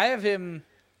got? Yeah, I have him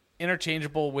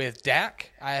interchangeable with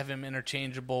Dak. I have him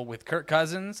interchangeable with Kirk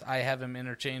Cousins. I have him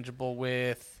interchangeable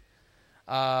with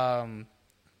kind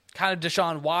of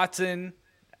Deshaun Watson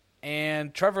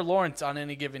and Trevor Lawrence on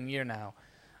any given year now.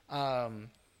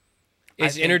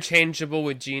 is interchangeable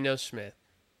with Geno Smith.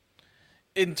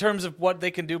 In terms of what they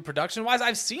can do production-wise,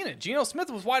 I've seen it. Geno Smith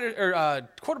was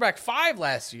quarterback 5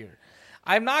 last year.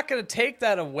 I'm not going to take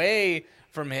that away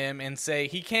from him and say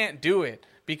he can't do it,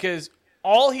 because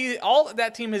all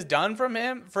that team has done for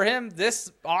him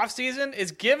this offseason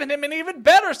is given him an even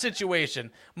better situation,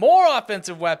 more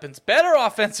offensive weapons, better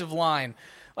offensive line.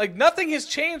 Like, nothing has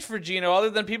changed for Geno other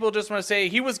than people just want to say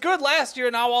he was good last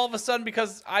year, now all of a sudden,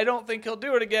 because I don't think he'll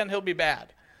do it again, he'll be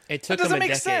bad. It took him a decade. That doesn't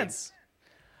make sense.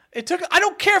 I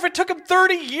don't care if it took him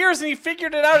 30 years and he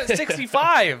figured it out at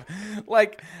 65.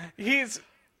 Like, he's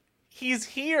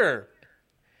here.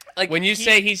 Like, when you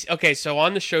say he's okay, so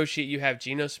on the show sheet you have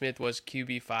Geno Smith was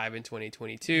QB5 in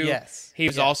 2022. Yes. He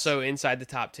was also inside the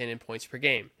top 10 in points per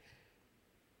game.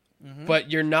 Mm-hmm.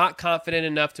 But you're not confident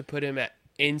enough to put him at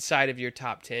inside of your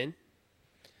top 10?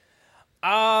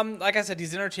 Like I said,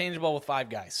 he's interchangeable with 5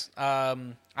 guys.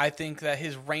 I think that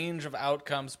his range of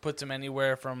outcomes puts him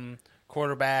anywhere from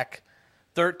quarterback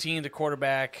 13 to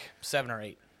quarterback 7 or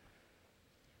 8.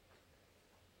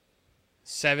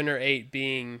 7 or 8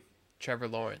 being Trevor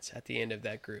Lawrence at the end of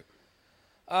that group.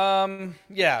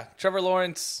 Yeah, Trevor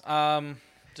Lawrence. Deshaun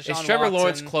Is Trevor Watson.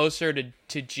 Lawrence closer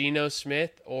to Geno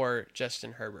Smith or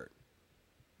Justin Herbert?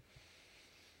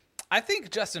 I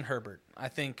think Justin Herbert. I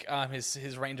think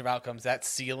his range of outcomes, that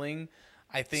ceiling.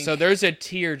 I think so. There's a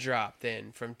teardrop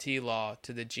then from T-Law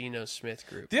to the Geno Smith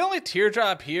group. The only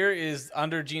teardrop here is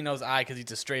under Geno's eye because he's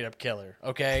a straight up killer.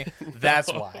 Okay, that's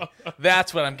why.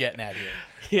 That's what I'm getting at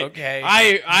here. Okay,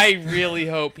 I really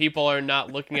hope people are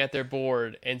not looking at their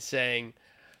board and saying,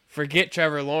 "Forget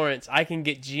Trevor Lawrence. I can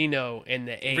get Geno in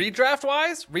the 8." Redraft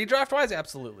wise,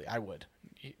 absolutely, I would.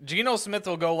 Geno Smith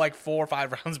will go like 4 or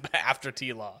 5 rounds after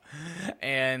T-Law,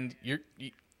 and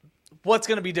what's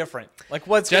going to be different? Like,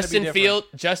 what's going to be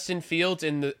different? Justin Fields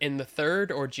in the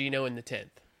 3rd or Geno in the 10th?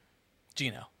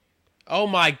 Geno. Oh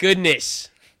my goodness.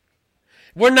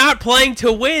 We're not playing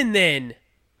to win then.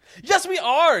 Yes, we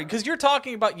are, because you're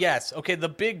talking about,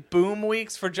 the big boom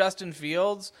weeks for Justin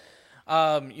Fields.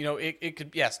 It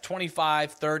could,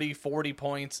 25, 30, 40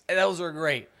 points. Those are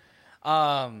great.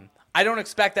 I don't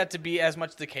expect that to be as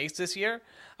much the case this year,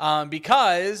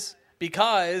 because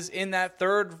in that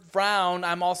 3rd round,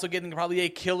 I'm also getting probably a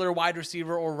killer wide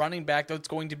receiver or running back that's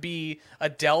going to be a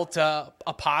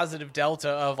positive delta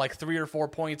of like 3 or 4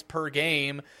 points per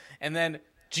game. And then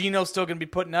Geno's still going to be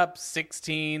putting up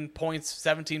 16 points,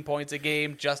 17 points a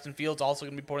game. Justin Fields also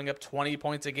going to be putting up 20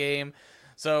 points a game.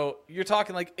 So you're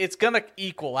talking like it's going to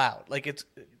equal out. Like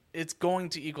it's going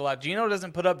to equal out. Geno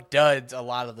doesn't put up duds a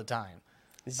lot of the time.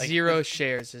 0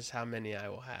 shares is how many I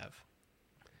will have.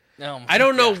 Oh, I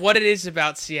don't know what it is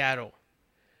about Seattle.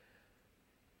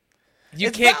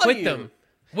 You can't quit them.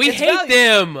 We hate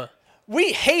them.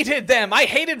 We hated them. I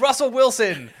hated Russell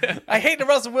Wilson.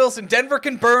 Denver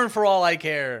can burn for all I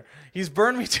care. He's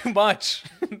burned me too much.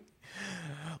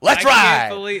 Let's ride. I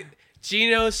can't believe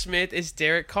Geno Smith is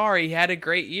Derek Carr. He had a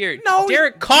great year. No,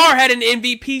 Derek Carr had an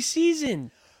MVP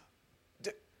season.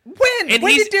 When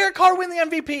did Derek Carr win the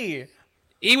MVP?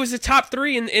 He was the top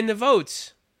 3 in the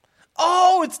votes.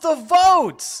 Oh, it's the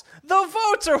votes. The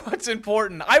votes are what's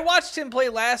important. I watched him play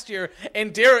last year,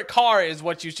 and Derek Carr is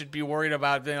what you should be worried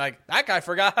about. Being like, that guy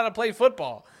forgot how to play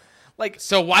football.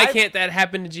 So why can't that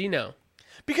happen to Geno?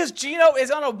 Because Geno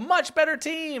is on a much better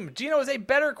team. Geno is a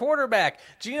better quarterback.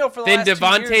 Geno for the last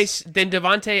 2 years. Then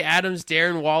Devontae Adams,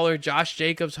 Darren Waller, Josh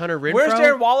Jacobs, Hunter Renfrow. Where's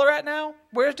Darren Waller at now?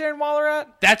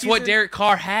 That's what Derek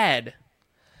Carr had.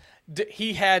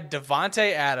 He had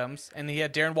Devontae Adams, and he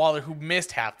had Darren Waller, who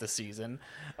missed half the season.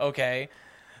 Okay,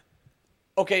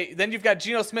 then you've got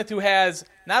Geno Smith, who has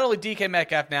not only DK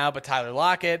Metcalf now, but Tyler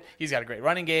Lockett. He's got a great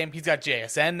running game. He's got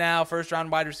JSN now, first-round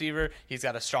wide receiver. He's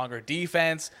got a stronger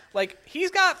defense. Like,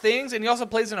 he's got things, and he also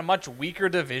plays in a much weaker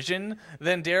division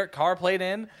than Derek Carr played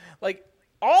in. Like,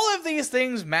 all of these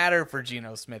things matter for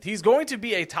Geno Smith. He's going to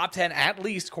be a top 10 at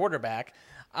least quarterback.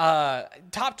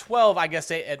 Top 12, I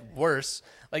guess, at worst.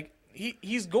 Like,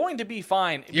 he's going to be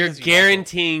fine. You're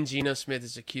guaranteeing Geno Smith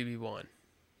is a QB1.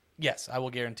 Yes, I will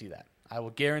guarantee that. I will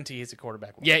guarantee he's a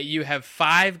quarterback. Yeah, you have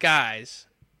 5 guys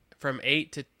from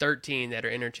 8 to 13 that are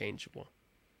interchangeable.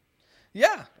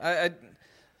 Yeah.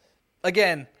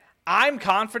 Again, I'm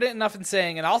confident enough in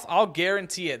saying, and I'll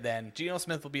guarantee it then, Geno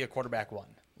Smith will be a quarterback 1.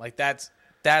 Like, that's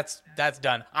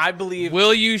done. I believe.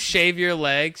 Will you shave your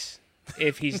legs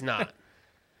if he's not?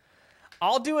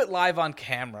 I'll do it live on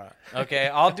camera, okay?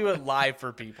 I'll do it live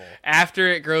for people. After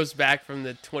it grows back from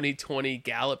the 2020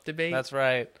 Gallup debate? That's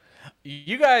right.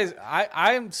 You guys,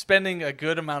 I'm spending a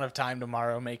good amount of time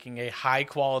tomorrow making a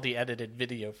high-quality edited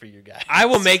video for you guys. I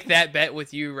will make that bet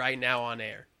with you right now on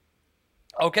air.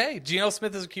 Okay, Geno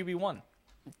Smith is a QB1.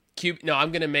 No,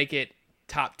 I'm gonna make it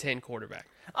top 10 quarterback.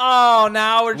 Oh,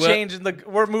 now we're changing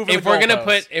we're moving. If we're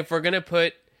gonna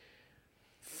put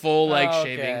full leg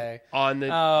shaving on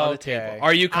the table,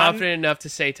 are you confident enough to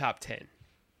say top 10?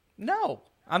 No,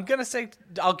 I'm gonna say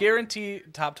I'll guarantee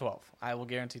top 12. I will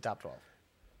guarantee top 12.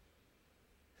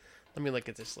 Let me look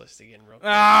at this list again, real quick.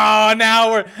 Oh,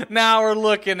 now we're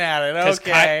looking at it.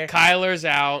 Okay, Kyler's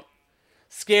out.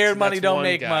 Scared money don't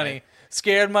make money.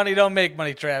 Scared money don't make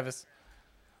money, Travis.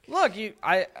 Look,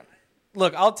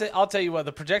 I'll tell you what,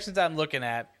 the projections I'm looking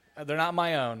at, they're not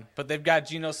my own, but they've got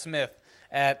Geno Smith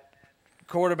at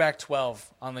quarterback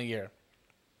 12 on the year.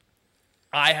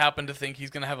 I happen to think he's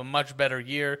going to have a much better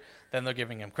year than they're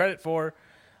giving him credit for.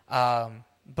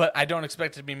 But I don't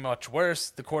expect it to be much worse.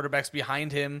 The quarterbacks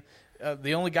behind him,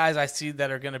 the only guys I see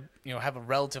that are going to have a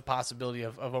relative possibility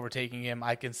of overtaking him,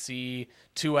 I can see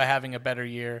Tua having a better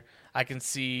year. I can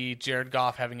see Jared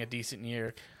Goff having a decent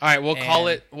year. All right, we'll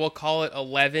call it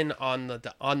 11 on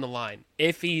the line.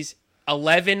 If he's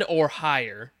 11 or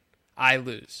higher, I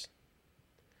lose.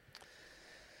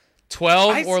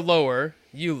 12 or lower,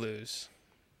 you lose.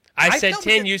 I said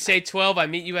 10, you say 12, I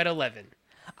meet you at 11.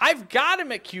 I've got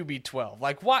him at QB 12.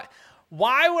 Like, why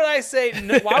would I say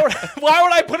no? Why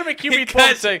would I put him at QB 12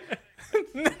 and say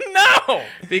no?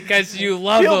 Because you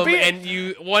love him and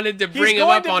you wanted to bring him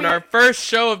up on our first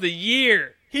show of the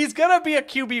year. He's going to be a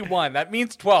QB 1. That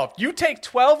means 12. You take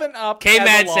 12 and up.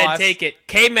 K-Mad said take it.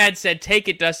 K-Mad said take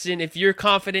it, Dustin. If you're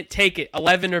confident, take it.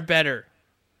 11 or better.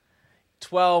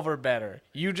 12 or better.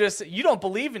 You don't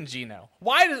believe in Geno.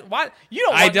 Why you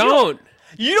don't? I don't.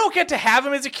 You don't get to have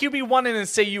him as a QB1 and then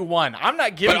say you won. I'm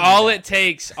not giving. But all it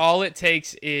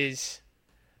takes is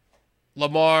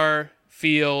Lamar,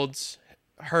 Fields,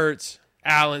 Hurts,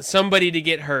 Allen, somebody to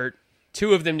get hurt,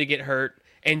 2 of them to get hurt,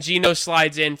 and Geno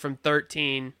slides in from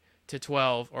 13 to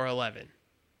 12 or 11.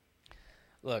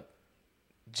 Look,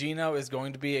 Geno is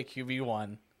going to be a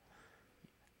QB1.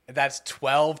 That's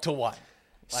 12-1.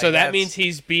 So that means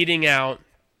he's beating out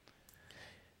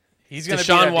He's going to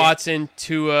Deshaun Watson,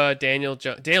 Tua, Daniel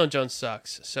Jones. Daniel Jones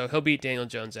sucks, so he'll beat Daniel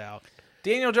Jones out.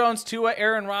 Daniel Jones, Tua,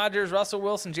 Aaron Rodgers, Russell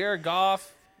Wilson, Jared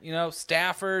Goff,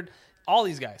 Stafford, all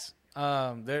these guys.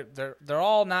 They're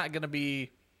all not going to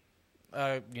be,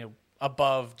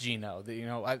 above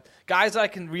Geno. Guys I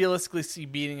can realistically see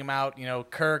beating him out.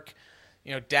 Kirk,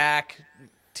 Dak,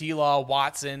 T-Law,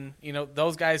 Watson.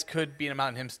 Those guys could beat him out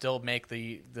and him still make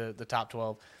the top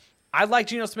 12. I like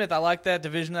Geno Smith. I like that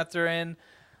division that they're in.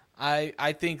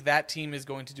 I think that team is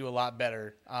going to do a lot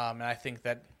better, and I think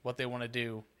that what they want to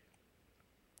do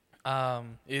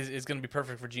is going to be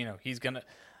perfect for Geno. He's going to.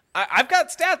 I've got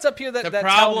stats up here that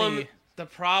tell me. The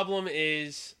problem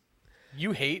is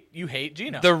you hate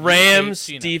Geno. The Rams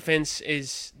defense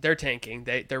they're tanking.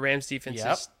 The Rams defense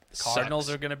is Cardinals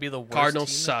sucks. Are going to be the worst. Cardinals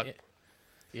team. suck.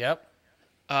 Yep.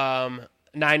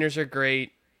 Niners are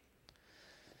great.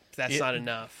 That's not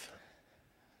enough.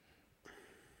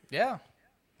 Yeah.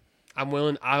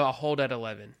 I'll hold at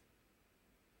 11.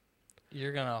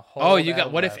 You're gonna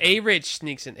hold. What if A-Rich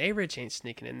sneaks in? A-Rich ain't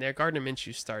sneaking in there. Gardner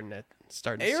Minshew's starting.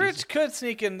 A-Rich could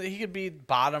sneak in. He could be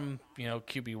bottom,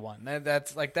 QB1.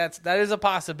 That is a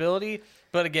possibility.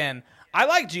 But again, I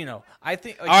like Geno. I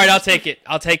think. All right, I'll take it.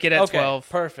 I'll take it at 12.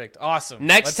 Perfect. Awesome.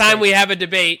 Next time we have a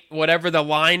debate, whatever the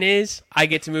line is, I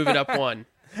get to move it up 1.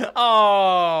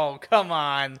 Oh, come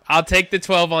on. I'll take the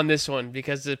 12 on this one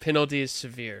because the penalty is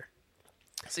severe.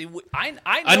 See, I know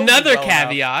another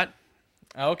caveat.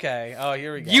 Okay. Oh,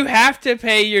 here we go. You have to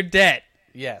pay your debt.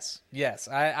 Yes.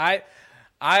 I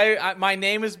my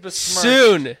name is besmirched.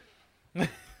 Soon.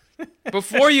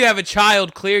 Before you have a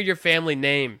child, clear your family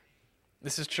name.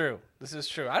 This is true.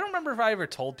 I don't remember if I ever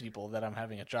told people that I'm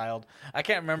having a child. I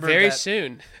can't remember. Very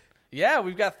soon. Yeah,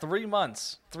 we've got 3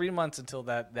 months. 3 months until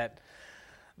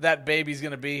that baby's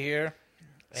going to be here.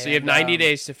 So you have 90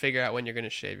 days to figure out when you're going to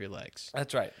shave your legs.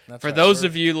 That's right. For those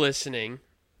of you listening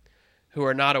who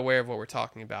are not aware of what we're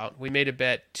talking about, we made a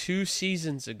bet 2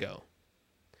 seasons ago.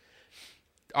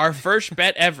 Our first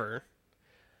bet ever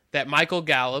that Michael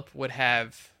Gallup would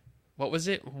have, what was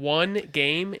it, 1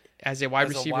 game as a wide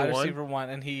receiver one,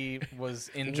 and he was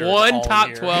injured. 1 all top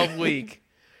year. 12 week.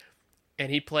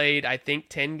 And he played, I think,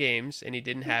 10 games, and he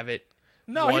didn't have it.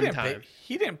 No, he didn't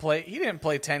play. He didn't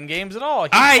play 10 games at all.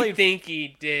 I think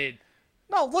he did.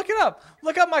 No, look it up.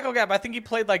 Look up Michael Gallup. I think he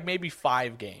played like maybe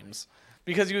 5 games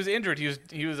because he was injured.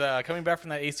 He was coming back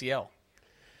from that ACL.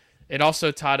 It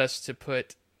also taught us to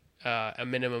put a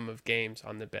minimum of games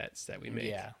on the bets that we make.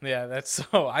 Yeah. That's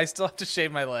so. I still have to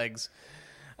shave my legs,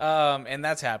 and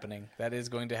that's happening. That is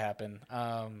going to happen.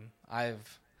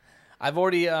 I've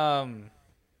already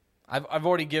I've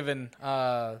already given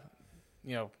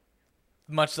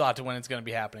much thought to when it's going to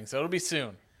be happening, so it'll be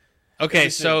soon. Okay,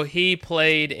 so he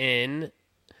played in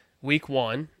week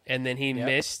 1, and then he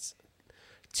missed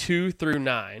 2 through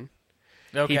 9.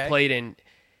 Okay. He played in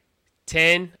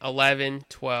 10, 11,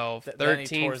 12,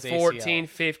 13, 14,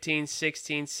 15,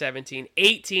 16, 17,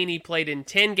 18. He played in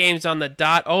 10 games on the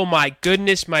dot. Oh, my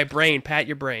goodness, my brain. Pat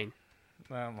your brain.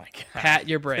 Oh, my God. Pat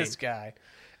your brain. This guy.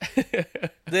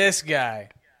 This guy.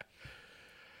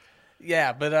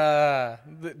 Yeah,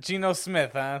 but Geno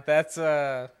Smith, huh? That's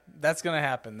going to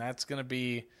happen. That's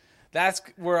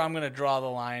where I'm going to draw the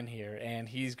line here, and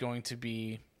he's going to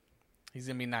be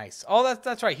nice. Oh,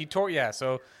 that's right.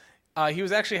 So he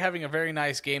was actually having a very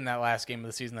nice game that last game of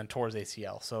the season, then tore his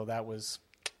ACL. So that was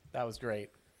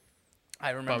great. I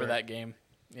remember that game.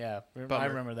 Yeah, I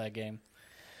remember that game.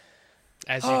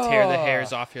 As you tear the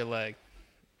hairs off your leg.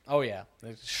 Oh yeah,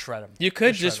 they shred them. You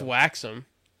could just wax them.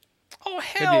 Oh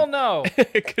hell no!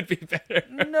 It could be better.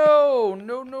 No.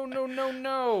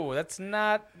 That's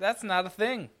not a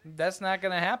thing. That's not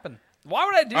gonna happen. Why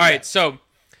would I do that? All right, so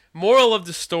moral of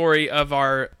the story of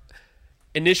our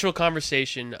initial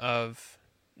conversation of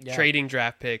trading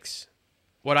draft picks,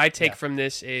 what I take from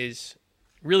this is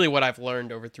really what I've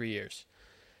learned over 3 years.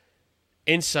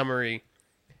 In summary,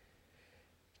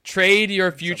 trade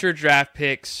your future draft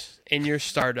picks in your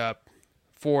startup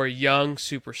for young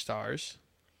superstars.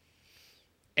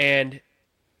 And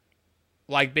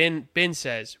like Ben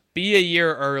says, be a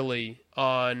year early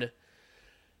on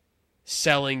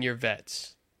selling your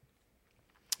vets.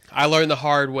 I learned the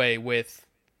hard way with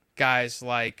guys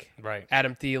like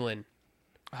Adam Thielen.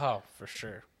 Oh, for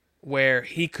sure. Where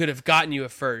he could have gotten you a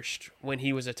first when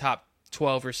he was a top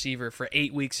 12 receiver for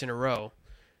 8 weeks in a row.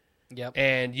 Yep.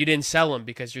 And you didn't sell him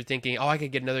because you're thinking, I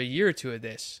could get another year or two of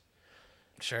this.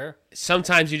 Sure.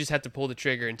 Sometimes you just have to pull the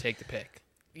trigger and take the pick.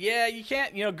 Yeah, you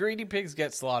can't. Greedy pigs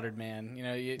get slaughtered, man.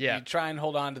 You try and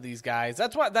hold on to these guys.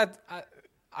 That's why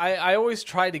I always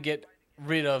try to get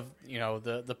rid of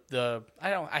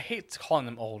I hate calling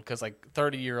them old because like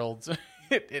 30-year-olds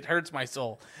it hurts my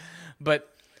soul,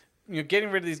 but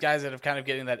getting rid of these guys that have kind of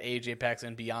getting that age apex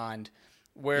and beyond,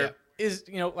 where is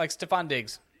like Stephon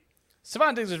Diggs.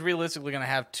 Stephon Diggs is realistically going to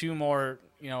have 2 more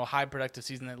high productive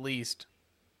seasons at least,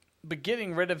 but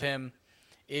getting rid of him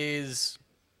is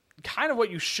kind of what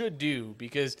you should do,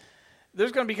 because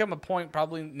there's going to become a point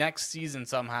probably next season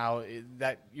somehow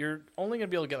that you're only going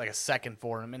to be able to get like a second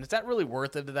for him. And is that really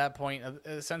worth it at that point?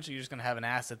 Essentially, you're just going to have an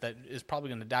asset that is probably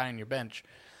going to die on your bench.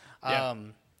 Yeah.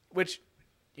 Which,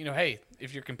 hey,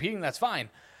 if you're competing, that's fine.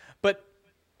 But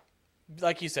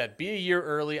like you said, be a year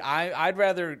early. I'd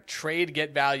rather trade,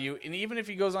 get value. And even if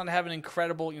he goes on to have an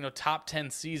incredible, top 10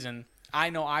 season,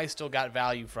 I know I still got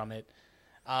value from it.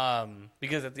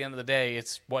 Because at the end of the day,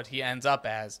 it's what he ends up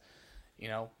as,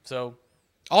 so.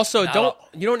 Also,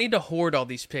 you don't need to hoard all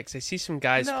these picks. I see some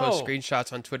guys post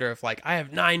screenshots on Twitter of like, I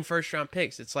have 9 first-round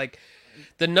picks. It's like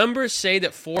the numbers say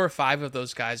that 4 or 5 of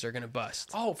those guys are going to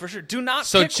bust. Oh, for sure. Do not.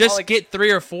 So just get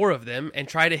 3 or 4 of them and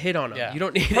try to hit on them. Yeah. You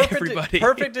don't need everybody.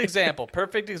 Perfect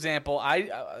example. I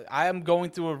am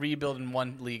going through a rebuild in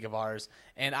one league of ours,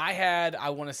 and I had, I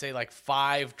want to say, like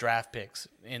 5 draft picks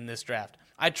in this draft.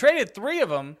 I traded 3 of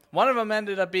them. One of them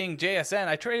ended up being JSN.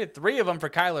 I traded 3 of them for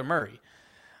Kyler Murray.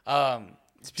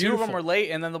 2 of them were late,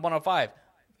 and then the 105.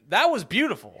 That was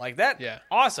beautiful. Like that. Yeah.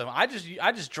 Awesome. I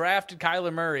just drafted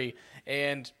Kyler Murray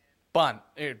and done.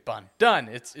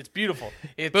 It's beautiful.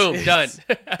 Done.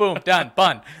 Boom, done.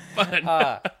 Bun.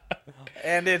 Fun.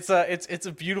 And it's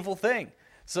a beautiful thing.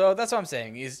 So that's what I'm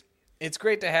saying is, it's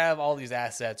great to have all these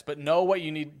assets, but know what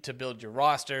you need to build your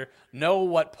roster. Know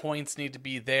what points need to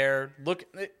be there. Look,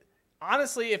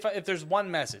 honestly, if there's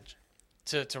one message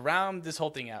to round this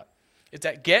whole thing out, it's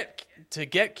that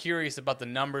get curious about the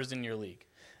numbers in your league,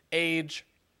 age,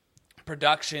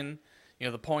 production,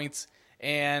 the points,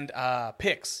 and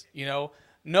picks.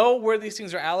 Know where these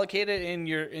things are allocated in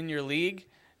your league.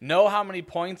 Know how many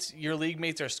points your league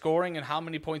mates are scoring and how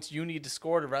many points you need to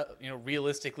score to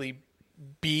realistically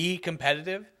be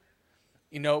competitive.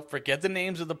 Forget the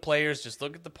names of the players. Just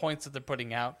look at the points that they're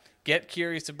putting out. Get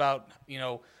curious about,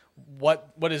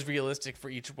 what is realistic for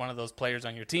each one of those players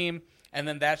on your team. And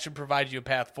then that should provide you a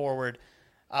path forward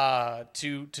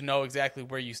to know exactly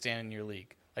where you stand in your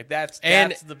league. Like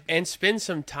and spend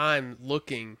some time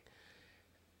looking.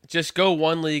 Just go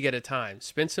one league at a time.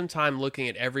 Spend some time looking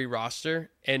at every roster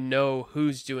and know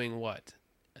who's doing what.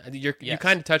 You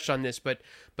kind of touched on this, but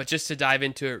just to dive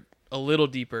into it a little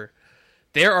deeper,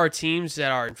 there are teams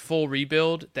that are in full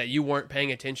rebuild that you weren't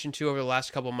paying attention to over the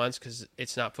last couple months because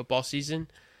it's not football season.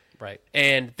 Right.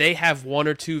 And they have 1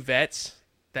 or 2 vets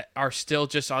that are still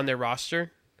just on their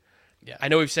roster. Yeah. I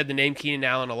know we've said the name Keenan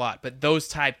Allen a lot, but those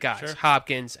type guys, Sure.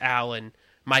 Hopkins, Allen,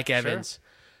 Mike Evans,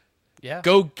 Yeah.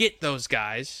 go get those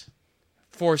guys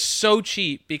for so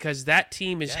cheap because that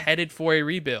team is Yeah. headed for a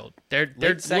rebuild. They're Late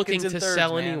looking seconds and to thirds,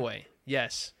 sell man. anyway.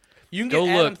 Yes. You can Go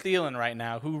get Adam look. Thielen right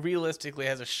now, who realistically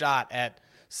has a shot at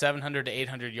 700 to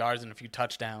 800 yards and a few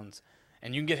touchdowns,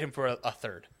 and you can get him for a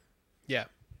third. Yeah.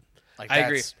 Like I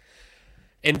agree.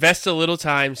 Invest a little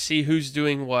time, see who's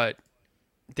doing what.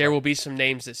 There will be some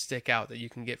names that stick out that you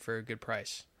can get for a good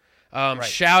price.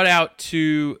 Shout out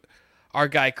to our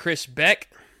guy Chris Beck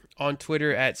on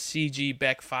Twitter at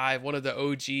CGBeck5, one of the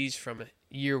OGs from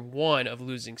year one of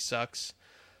Losing Sucks.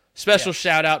 Special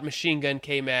shout out Machine Gun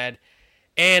K-Mad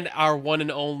and our one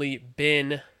and only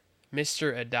Ben,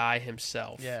 Mr. Adai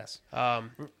himself. Yes.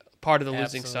 Part of the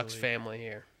Losing Sucks Absolutely. family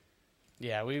here.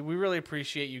 Yeah, we really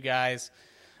appreciate you guys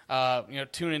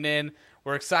tuning in.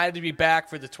 We're excited to be back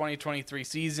for the 2023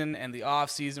 season and the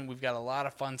off season. We've got a lot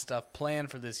of fun stuff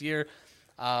planned for this year.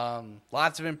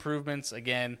 Lots of improvements.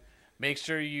 Again, make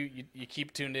sure you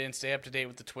keep tuned in, stay up to date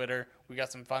with the Twitter. We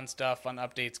got some fun stuff, fun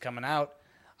updates coming out.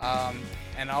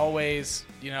 And always,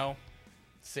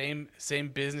 same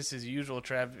business as usual,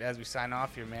 Trev, as we sign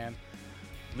off here, man.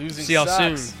 Losing See y'all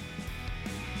sucks. soon.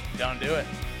 Don't do it.